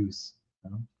then use.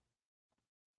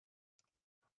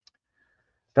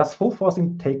 Does full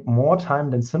forcing take more time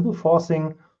than simple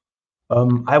forcing?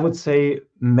 I would say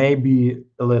maybe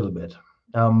a little bit,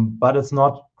 but it's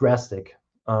not drastic.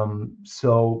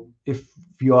 So if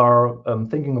you are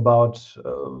thinking about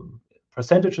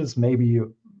percentages, maybe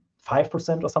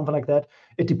 5% or something like that,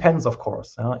 it depends, of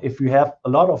course. If you have a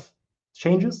lot of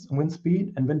changes in wind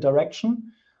speed and wind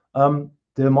direction,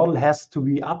 the model has to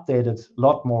be updated a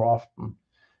lot more often.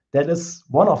 That is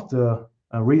one of the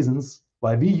reasons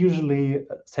why we usually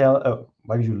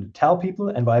tell people,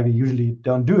 and why we usually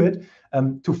don't do it,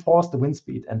 to force the wind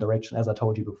speed and direction, as I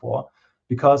told you before,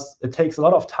 because it takes a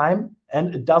lot of time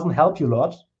and it doesn't help you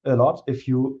a lot if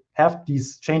you have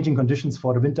these changing conditions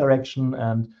for the wind direction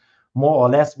and more or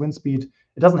less wind speed.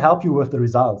 It doesn't help you with the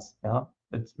results. Yeah,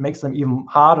 it makes them even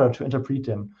harder to interpret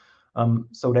them.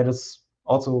 So that is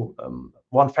also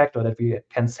one factor, that we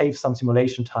can save some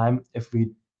simulation time if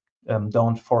we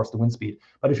don't force the wind speed.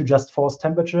 But if you just force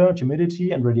temperature,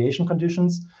 humidity, and radiation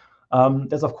conditions,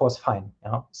 that's of course fine.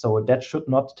 Yeah? So that should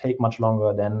not take much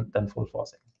longer than full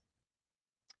forcing.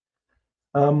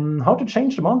 How to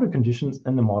change the boundary conditions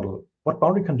in the model? What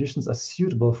boundary conditions are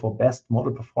suitable for best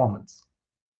model performance?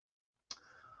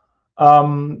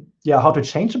 Yeah, how to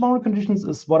change the boundary conditions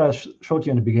is what I showed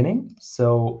you in the beginning.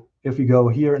 So if we go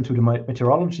here into the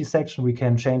meteorology section, we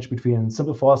can change between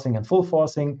simple forcing and full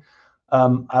forcing.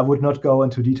 I would not go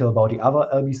into detail about the other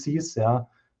LBCs. Yeah,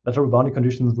 lateral boundary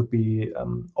conditions would be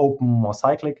open or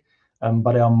cyclic,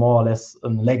 but they are more or less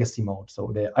in legacy mode,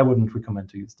 so I wouldn't recommend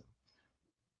to use them.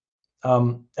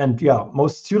 And yeah,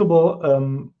 most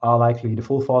suitable are likely the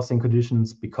full forcing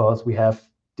conditions, because we have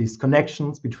these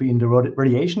connections between the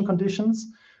radiation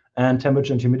conditions and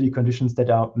temperature and humidity conditions that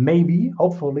are maybe,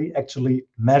 hopefully, actually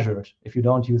measured if you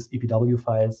don't use EPW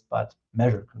files, but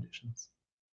measured conditions.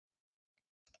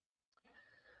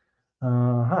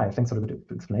 Hi, thanks for the good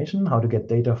explanation. How to get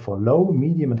data for low,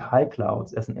 medium, and high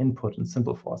clouds as an input in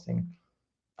simple forcing.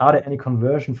 Are there any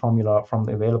conversion formula from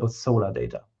the available solar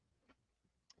data?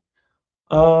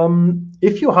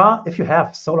 If you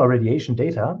have solar radiation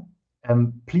data,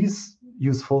 please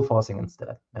use full forcing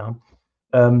instead. Yeah?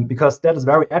 Because that is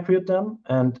very accurate then,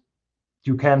 and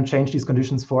you can change these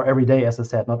conditions for every day, as I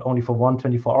said, not only for one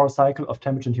 24-hour cycle of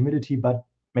temperature and humidity, but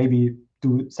maybe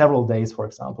do several days, for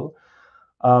example.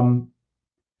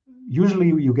 Usually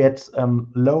you get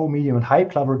low, medium, and high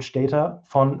coverage data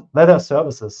from weather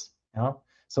services. Yeah?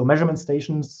 So measurement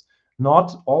stations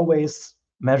not always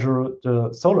measure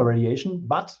the solar radiation,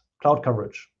 but cloud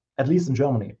coverage, at least in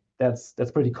Germany. That's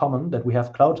pretty common that we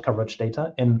have cloud coverage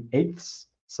data in eighths.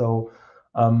 So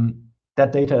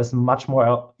that data is much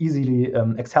more easily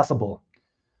accessible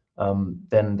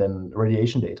than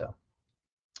radiation data.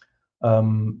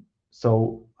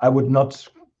 So I would not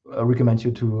recommend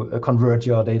you to convert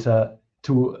your data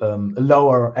to a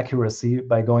lower accuracy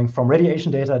by going from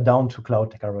radiation data down to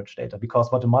cloud coverage data,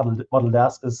 because what the model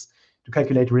does is to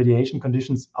calculate radiation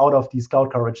conditions out of these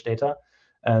cloud coverage data,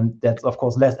 and that's of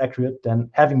course less accurate than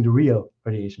having the real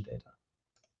radiation data.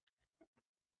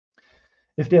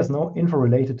 If there's no info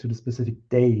related to the specific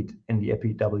date in the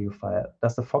EPW file,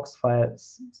 does the Fox file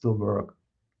still work?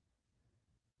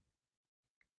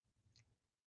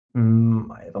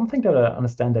 I don't think that I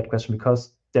understand that question,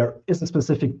 because there is a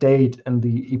specific date in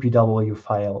the EPW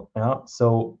file. Yeah?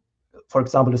 So, for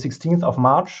example, the 16th of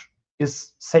March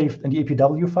is saved in the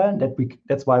EPW file.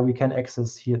 That's why we can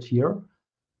access here.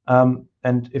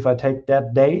 And if I take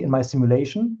that day in my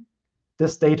simulation,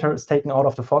 this data is taken out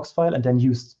of the Fox file and then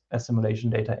used as simulation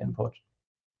data input.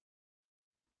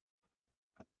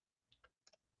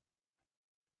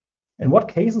 In what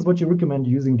cases would you recommend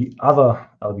using the other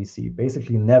LBC?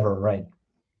 Basically never, right?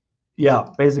 Yeah,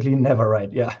 basically never,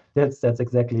 right? Yeah, that's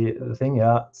exactly the thing.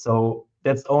 Yeah, so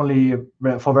that's only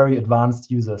for very advanced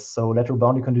users. So lateral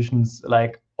boundary conditions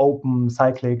like open,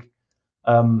 cyclic,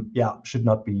 yeah, should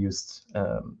not be used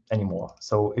anymore.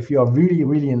 So if you are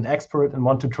really an expert and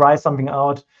want to try something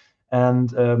out,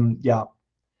 and yeah,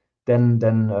 then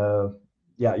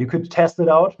yeah, you could test it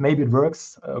out. Maybe it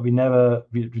works. We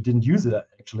didn't use it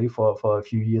actually for a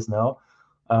few years now.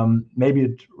 Maybe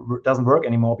it doesn't work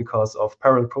anymore because of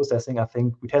parallel processing. I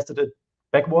think we tested it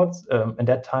backwards in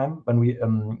that time when we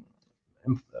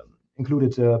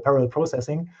included parallel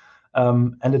processing,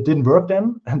 and it didn't work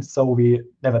then, and so we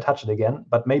never touched it again.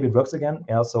 But maybe it works again.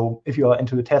 Yeah. So if you are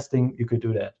into the testing, you could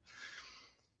do that.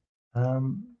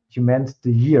 You meant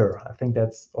the year. I think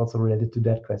that's also related to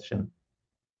that question.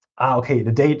 Okay,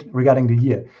 the date regarding the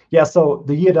year. Yeah, so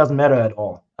the year doesn't matter at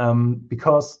all,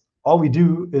 because all we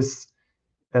do is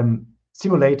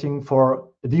simulating for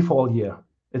the default year.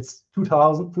 It's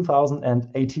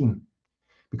 2018,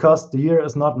 because the year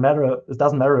is not matter. It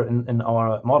doesn't matter in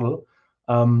our model.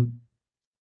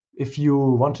 if you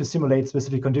want to simulate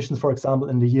specific conditions, for example,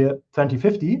 in the year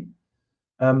 2050,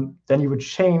 then you would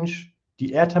change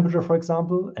the air temperature, for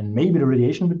example, and maybe the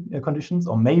radiation conditions,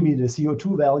 or maybe the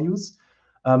CO2 values,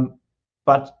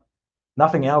 but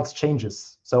nothing else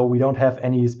changes. So we don't have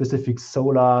any specific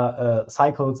solar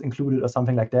cycles included or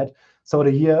something like that. So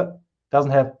the year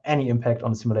doesn't have any impact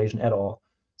on the simulation at all.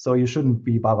 So you shouldn't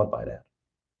be bothered by that.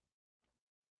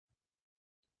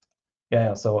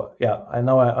 Yeah, so yeah, I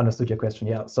know I understood your question.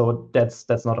 Yeah, so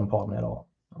that's not important at all.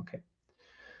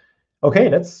 Okay,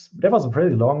 that was a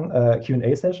pretty long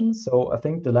Q&A session. So I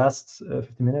think the last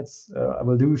 50 minutes I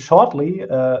will do shortly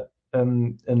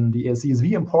in the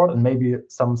CSV import and maybe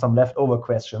some leftover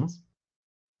questions.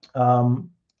 So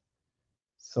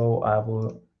I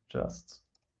will just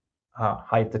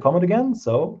hide the comment again.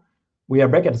 So we are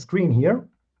back at the screen here,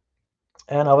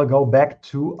 and I will go back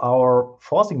to our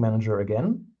forcing manager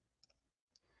again.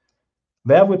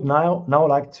 Where would now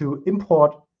like to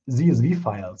import CSV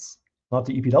files, not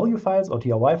the EPW files or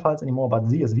TRY files anymore, but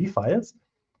CSV files.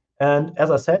 And as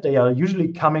I said, they are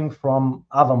usually coming from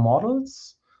other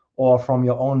models or from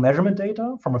your own measurement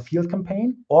data, from a field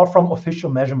campaign, or from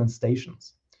official measurement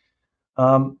stations.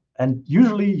 And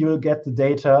usually you'll get the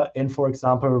data in, for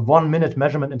example, 1 minute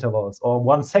measurement intervals or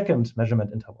 1 second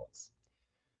measurement intervals.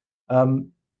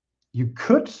 You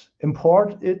could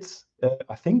import it,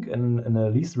 I think, in a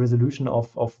least resolution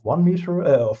of 1 meter,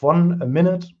 of 1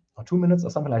 minute or 2 minutes or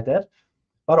something like that.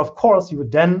 But of course, you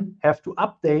would then have to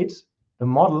update the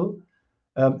model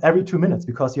every 2 minutes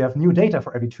because you have new data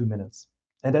for every 2 minutes.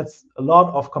 And that's a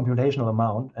lot of computational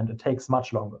amount, and it takes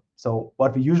much longer. So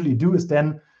what we usually do is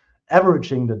then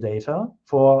averaging the data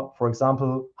for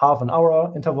example, half an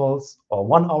hour intervals or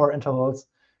 1 hour intervals.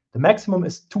 The maximum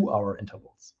is 2 hour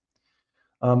intervals.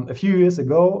 A few years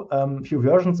ago, a few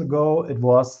versions ago, it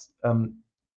was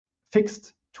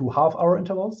fixed to half-hour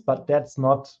intervals, but that's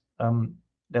not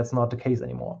the case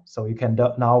anymore. So you can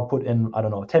now put in, I don't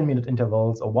know, 10-minute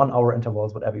intervals or 1 hour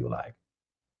intervals, whatever you like.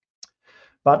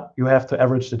 But you have to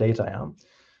average the data.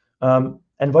 Yeah?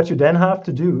 And what you then have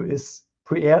to do is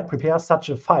prepare such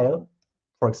a file,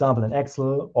 for example, in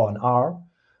Excel or in R,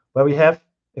 where we have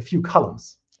a few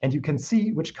columns, and you can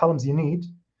see which columns you need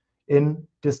in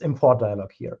this import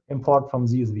dialog here, import from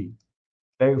CSV,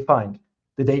 where you find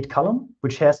the date column,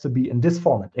 which has to be in this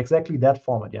format, exactly that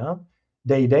format, yeah?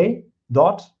 Day,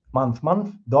 dot,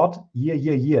 month, dot, year,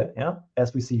 yeah,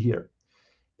 as we see here.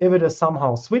 If it is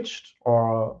somehow switched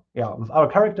or, yeah, with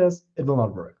other characters, it will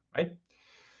not work, right?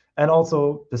 And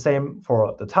also the same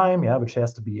for the time, yeah, which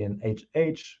has to be in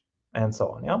HH and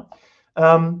so on, yeah?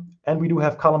 And we do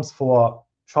have columns for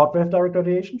shortwave direct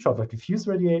radiation, shortwave diffuse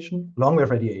radiation, longwave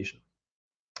radiation.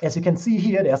 As you can see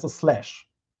here, there's a slash.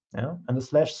 Yeah? And the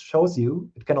slash shows you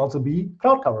it can also be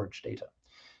cloud coverage data.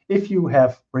 If you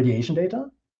have radiation data,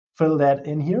 fill that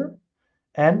in here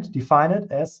and define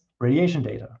it as radiation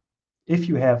data. If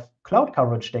you have cloud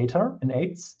coverage data in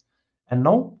AIDS and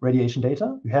no radiation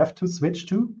data, you have to switch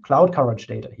to cloud coverage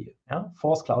data here, yeah?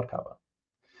 Force cloud cover.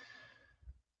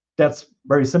 That's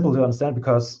very simple to understand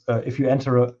because if you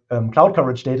enter cloud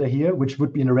coverage data here, which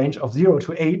would be in a range of 0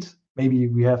 to 8, maybe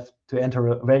we have to enter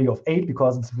a value of 8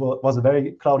 because it was a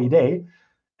very cloudy day,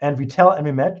 and we tell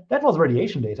ENVI-met that was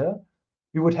radiation data,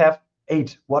 we would have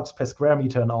 8 watts per square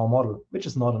meter in our model, which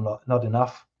is not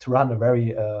enough to run a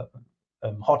very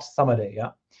hot summer day.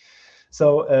 Yeah.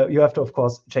 So you have to, of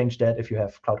course, change that if you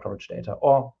have cloud coverage data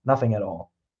or nothing at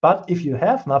all. But if you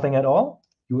have nothing at all,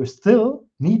 you will still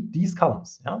need these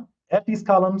columns. Yeah? Add these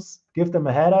columns, give them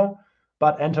a header,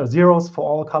 but enter zeros for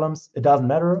all columns. It doesn't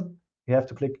matter. You have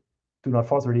to click do not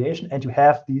force radiation, and you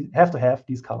have to have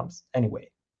these columns anyway.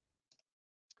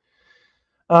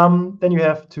 Then you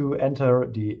have to enter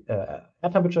the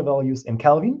air temperature values in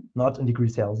Kelvin, not in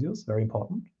degrees Celsius, very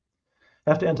important.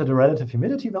 You have to enter the relative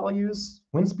humidity values,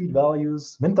 wind speed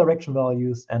values, wind direction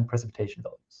values, and precipitation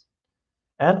values.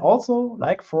 And also,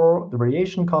 like for the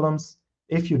radiation columns,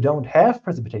 if you don't have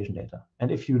precipitation data,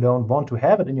 and if you don't want to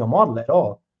have it in your model at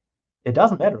all, it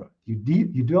doesn't matter.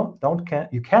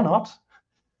 You cannot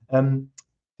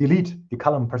delete the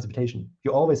column precipitation.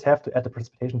 You always have to add the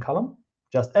precipitation column.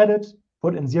 Just add it,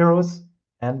 put in zeros,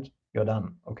 and you're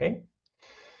done. Okay.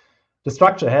 The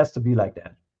structure has to be like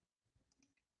that.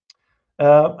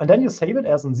 And then you save it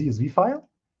as a CSV file.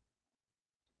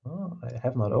 Oh, I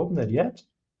have not opened it yet,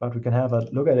 but we can have a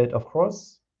look at it, of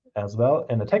course, as well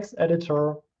in the text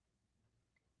editor.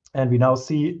 And we now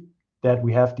see that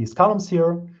we have these columns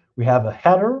here. We have a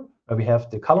header where we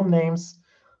have the column names.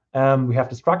 We have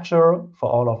the structure for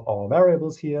all of our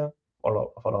variables here,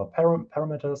 all of our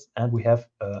parameters. And we have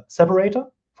a separator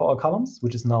for our columns,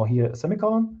 which is now here a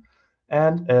semicolon.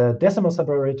 and a decimal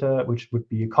separator, which would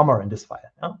be a comma in this file.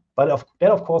 Yeah? But that,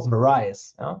 of course,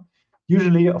 varies. Yeah?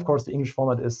 Usually, of course, the English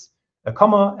format is a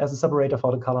comma as a separator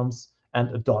for the columns and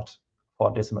a dot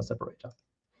for a decimal separator.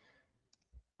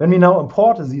 When we now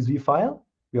import a CSV file,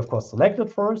 we, of course, select it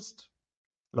first,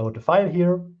 load the file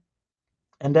here,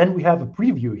 and then we have a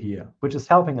preview here, which is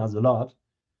helping us a lot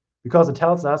because it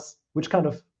tells us which kind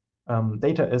of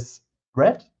data is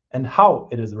read and how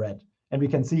it is read. And we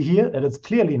can see here that it's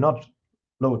clearly not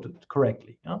loaded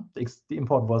correctly. Yeah? The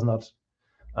import was not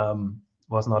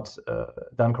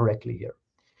done correctly here.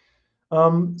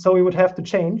 So we would have to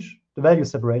change the value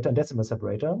separator and decimal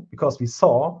separator because we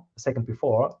saw a second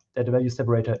before that the value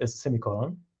separator is a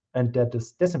semicolon and that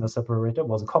this decimal separator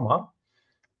was a comma.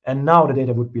 And now the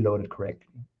data would be loaded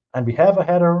correctly. And we have a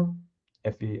header.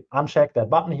 If we uncheck that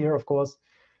button here, of course,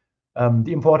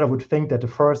 the importer would think that the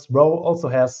first row also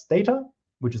has data,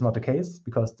 which is not the case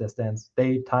because there stands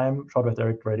day, time, shortwave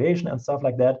direct radiation, and stuff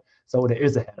like that. So there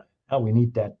is a header. We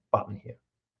need that button here.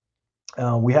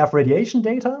 We have radiation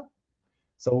data.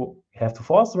 So we have to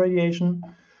force the radiation.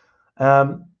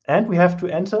 And we have to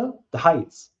enter the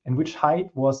heights, in which height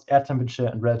was air temperature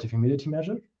and relative humidity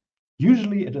measured.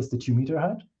 Usually it is the 2-meter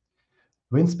height.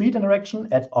 Wind speed interaction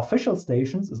at official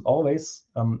stations is always,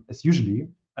 is usually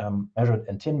measured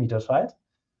in 10 meters height.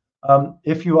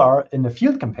 If you are in a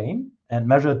field campaign and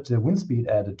measured the wind speed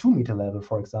at a 2-meter level,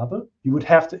 for example, you would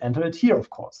have to enter it here, of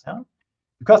course, yeah?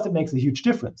 Because it makes a huge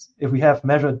difference. If we have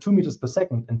measured 2 meters per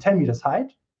second and 10 meters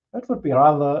height, that would be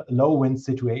rather a low wind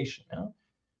situation, yeah?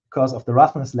 Because of the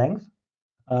roughness length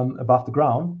above the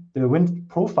ground, the wind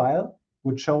profile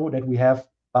would show that we have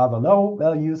rather low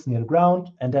values near the ground,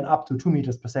 and then up to 2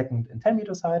 meters per second and 10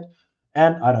 meters height,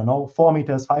 and I don't know, 4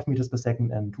 meters, 5 meters per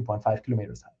second, and 2.5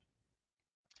 kilometers height.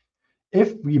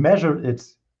 If we measure it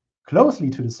closely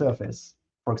to the surface,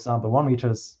 for example, 1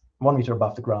 meter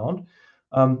above the ground,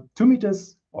 2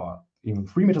 meters or even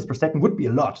 3 meters per second would be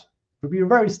a lot. It would be a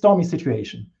very stormy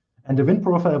situation. And the wind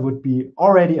profile would be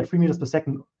already at 3 meters per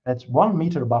second at 1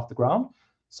 meter above the ground.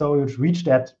 So we would reach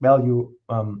that value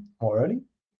more early.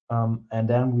 And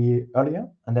then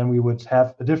we would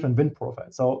have a different wind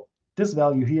profile. So this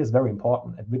value here is very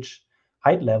important, at which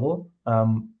height level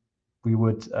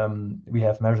we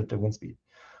have measured the wind speed.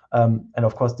 And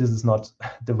of course, this is not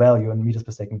the value in meters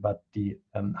per second, but the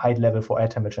height level for air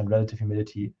temperature and relative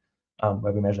humidity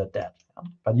where we measured that.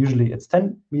 But usually it's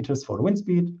 10 meters for the wind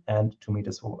speed and 2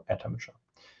 meters for air temperature.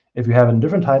 If you have in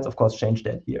different heights, of course, change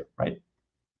that here, right?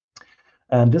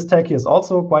 And this tag here is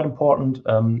also quite important.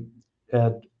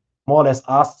 More or less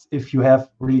asks if you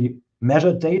have really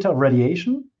measured data of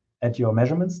radiation at your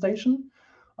measurement station,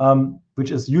 which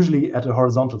is usually at a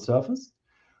horizontal surface,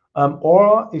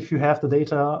 or if you have the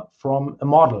data from a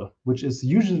model, which is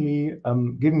usually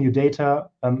giving you data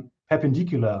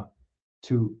perpendicular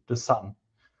to the sun,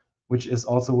 which is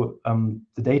also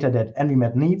the data that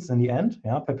ENVI-met needs in the end,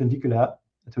 yeah, perpendicular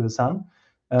to the sun.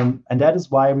 And that is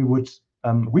why we would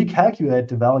recalculate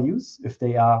the values if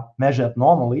they are measured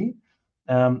normally.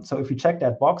 So if you check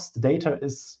that box, the data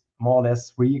is more or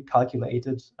less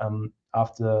recalculated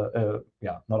after,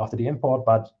 not after the import,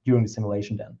 but during the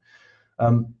simulation then.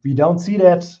 We don't see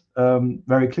that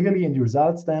very clearly in the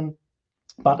results then,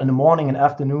 but in the morning and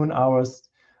afternoon hours,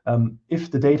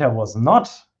 if the data was not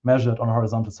measured on a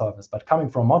horizontal surface, but coming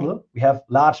from a model, we have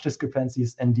large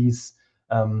discrepancies in these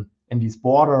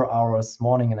border hours,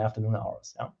 morning and afternoon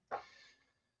hours. Yeah.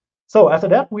 So after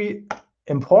that, we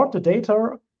import the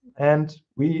data, and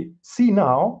we see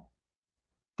now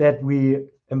that we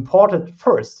imported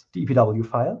first the EPW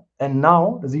file and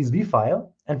now the CSV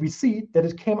file, and we see that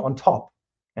it came on top.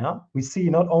 Yeah, we see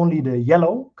not only the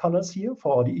yellow colors here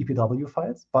for the EPW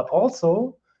files, but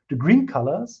also the green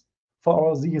colors for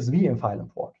our CSV file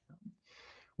import.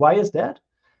 Why is that?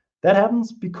 That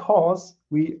happens because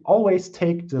we always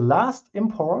take the last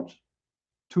import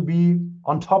to be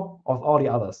on top of all the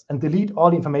others and delete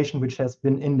all the information which has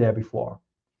been in there before.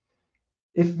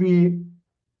 If we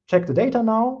check the data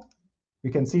now, we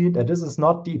can see that this is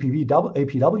not the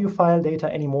APW file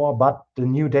data anymore, but the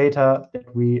new data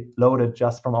that we loaded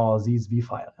just from our CSV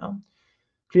file. Yeah?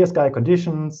 Clear sky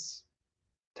conditions,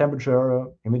 temperature,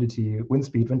 humidity, wind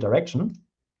speed, wind direction.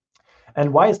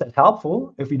 And why is that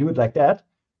helpful if we do it like that?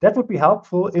 That would be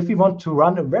helpful if we want to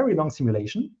run a very long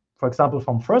simulation, for example,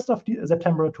 from 1st of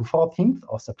September to 14th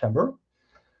of September.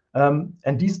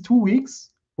 And these 2 weeks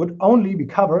would only be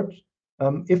covered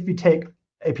if we take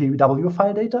APW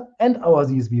file data and our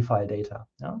CSV file data.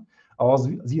 Yeah? Our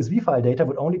CSV file data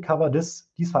would only cover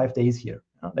these 5 days here.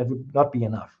 Yeah? That would not be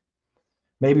enough.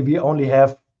 Maybe we only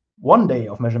have 1 day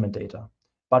of measurement data,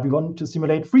 but we want to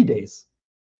simulate 3 days.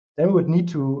 then we would need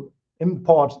to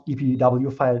import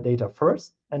EPW file data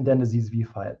first, and then the CSV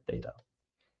file data.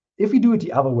 If we do it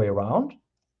the other way around,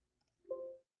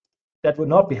 that would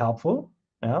not be helpful.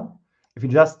 Yeah? If you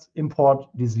just import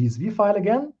this CSV file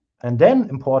again, and then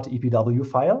import the EPW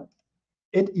file,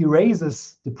 it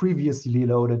erases the previously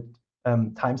loaded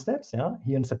timestamps, yeah,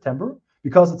 here in September,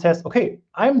 because it says, okay,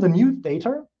 I'm the new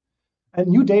data, and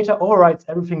new data overrides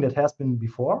everything that has been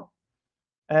before.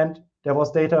 And there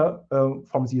was data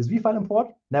from CSV file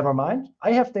import. Never mind.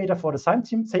 I have data for the same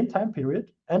time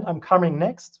period, and I'm coming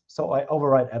next, so I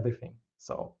override everything.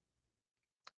 So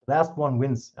last one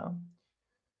wins. Yeah?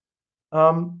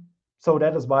 So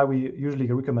that is why we usually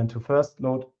recommend to first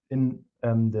load in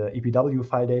the EPW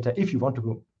file data if you want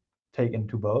to take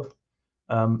into both,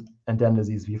 and then the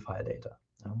CSV file data.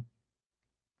 Yeah?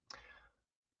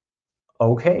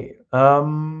 Okay.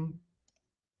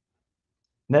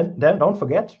 Then don't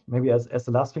forget, maybe as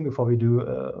the last thing before we do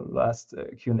last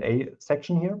Q&A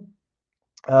section here,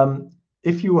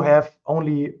 if you have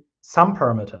only some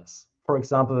parameters, for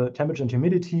example, temperature and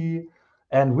humidity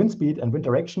and wind speed and wind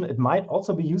direction, it might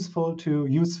also be useful to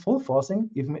use full forcing,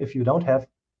 even if you don't have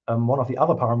one of the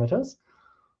other parameters.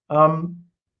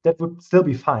 That would still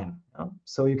be fine. Yeah?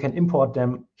 So you can import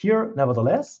them here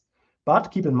nevertheless,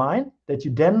 but keep in mind that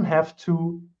you then have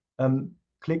to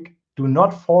click do not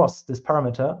force this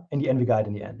parameter in the ENVI guide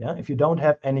in the end. Yeah? If you don't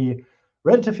have any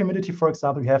relative humidity, for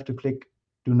example, you have to click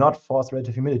do not force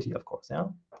relative humidity, of course. Yeah.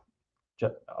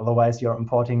 Otherwise, you're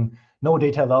importing no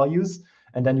data values,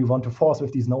 and then you want to force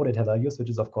with these no data values, which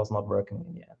is, of course, not working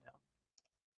in the end.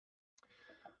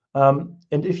 Yeah.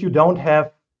 And if you don't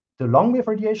have the long wave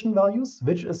radiation values,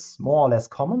 which is more or less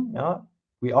common, yeah,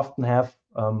 we often have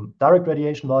direct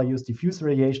radiation values, diffuse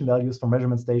radiation values from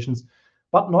measurement stations,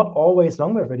 but not always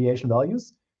long wave radiation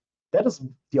values. That is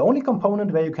the only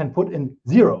component where you can put in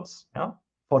zeros. Yeah?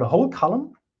 For the whole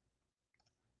column,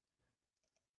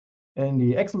 in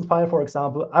the Excel file, for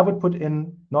example, I would put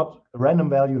in not a random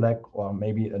value like, or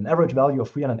maybe an average value of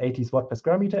 380 watt per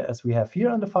square meter as we have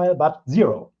here in the file, but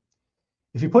 0.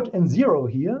 If you put in 0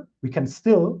 here, we can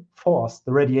still force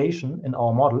the radiation in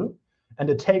our model, and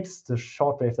it takes the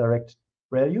shortwave direct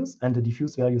values and the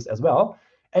diffuse values as well,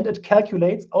 and it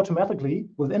calculates automatically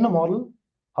within the model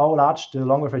how large the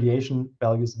long wave radiation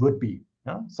values would be.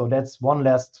 Yeah? So that's one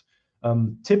last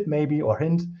tip maybe or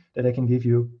hint that I can give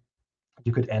you.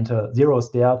 You could enter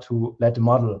zeros there to let the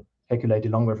model calculate the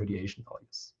long wave radiation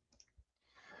values.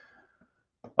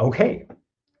 Okay,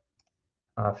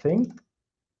 I think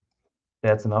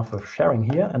that's enough of sharing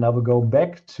here, and I will go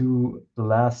back to the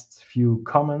last few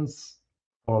comments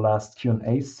for last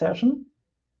Q&A session.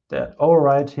 That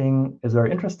overwriting is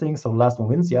very interesting. So last one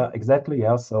wins. Yeah, exactly.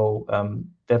 Yeah. So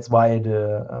that's why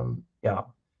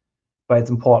why it's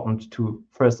important to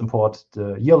first import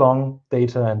the year-long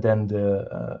data and then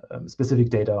the specific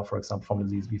data, for example, from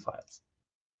the CSV files.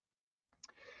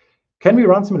 Can we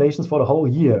run simulations for the whole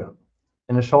year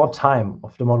in a short time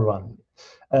of the model run?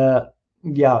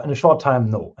 Yeah, in a short time,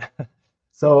 no.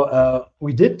 So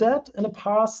we did that in the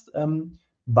past,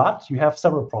 but you have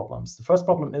several problems. The first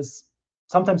problem is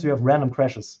sometimes you have random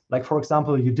crashes. Like, for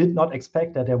example, you did not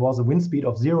expect that there was a wind speed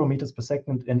of 0 meters per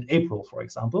second in April, for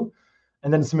example,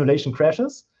 and then the simulation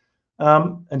crashes.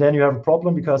 And then you have a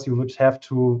problem because you would have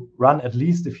to run at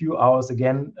least a few hours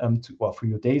again, or a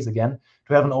few days again,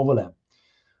 to have an overlap.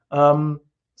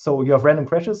 So you have random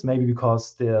crashes, maybe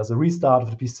because there's a restart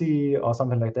of the PC or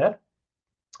something like that.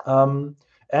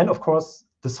 And of course,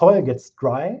 the soil gets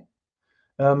dry.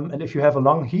 And if you have a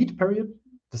long heat period,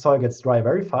 the soil gets dry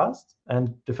very fast,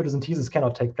 and the photosynthesis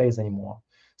cannot take place anymore.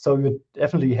 So you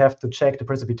definitely have to check the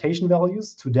precipitation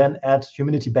values to then add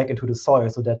humidity back into the soil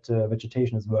so that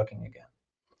vegetation is working again.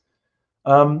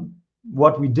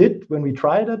 What we did when we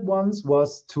tried it once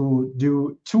was to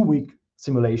do 2-week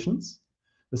simulations,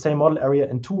 the same model area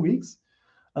in 2 weeks.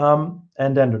 And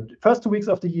then the first 2 weeks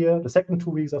of the year, the second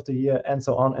 2 weeks of the year, and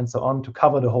so on to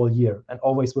cover the whole year, and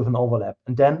always with an overlap,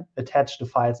 and then attach the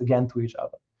files again to each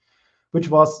other, which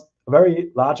was a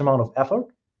very large amount of effort.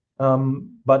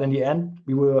 But in the end,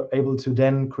 we were able to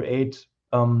then create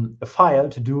a file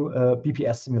to do a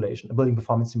BPS simulation, a building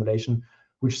performance simulation,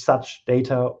 with such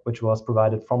data which was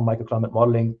provided from microclimate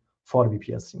modeling for the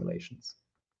BPS simulations.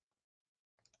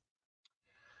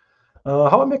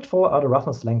 How impactful are the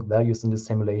roughness length values in this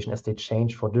simulation as they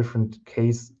change for different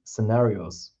case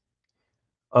scenarios?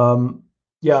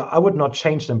 Yeah, I would not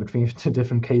change them between the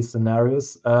different case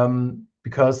scenarios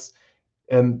because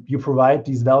you provide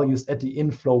these values at the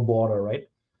inflow border, right?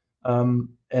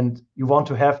 And you want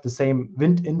to have the same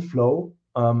wind inflow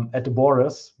at the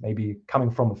borders, maybe coming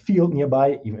from a field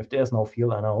nearby, even if there's no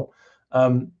field, I know.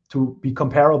 to be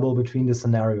comparable between the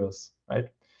scenarios, right?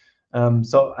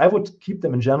 So I would keep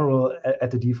them in general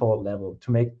at the default level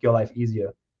to make your life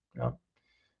easier. Yeah.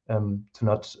 To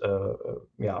not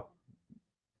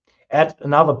add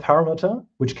another parameter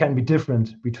which can be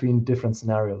different between different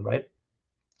scenarios, right?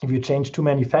 If you change too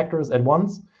many factors at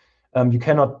once, you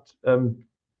cannot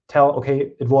tell,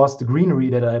 okay, it was the greenery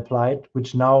that I applied,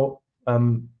 which now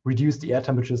reduced the air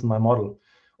temperatures in my model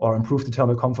or improved the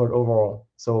thermal comfort overall.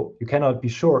 So you cannot be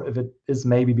sure if it is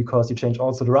maybe because you change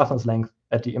also the roughness length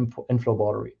at the inflow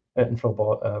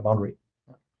boundary.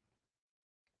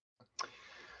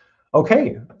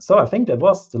 Okay, so I think that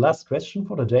was the last question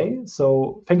for today.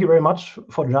 So thank you very much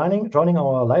for joining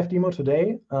our live demo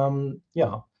today.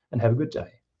 Yeah, and have a good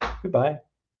day. Goodbye.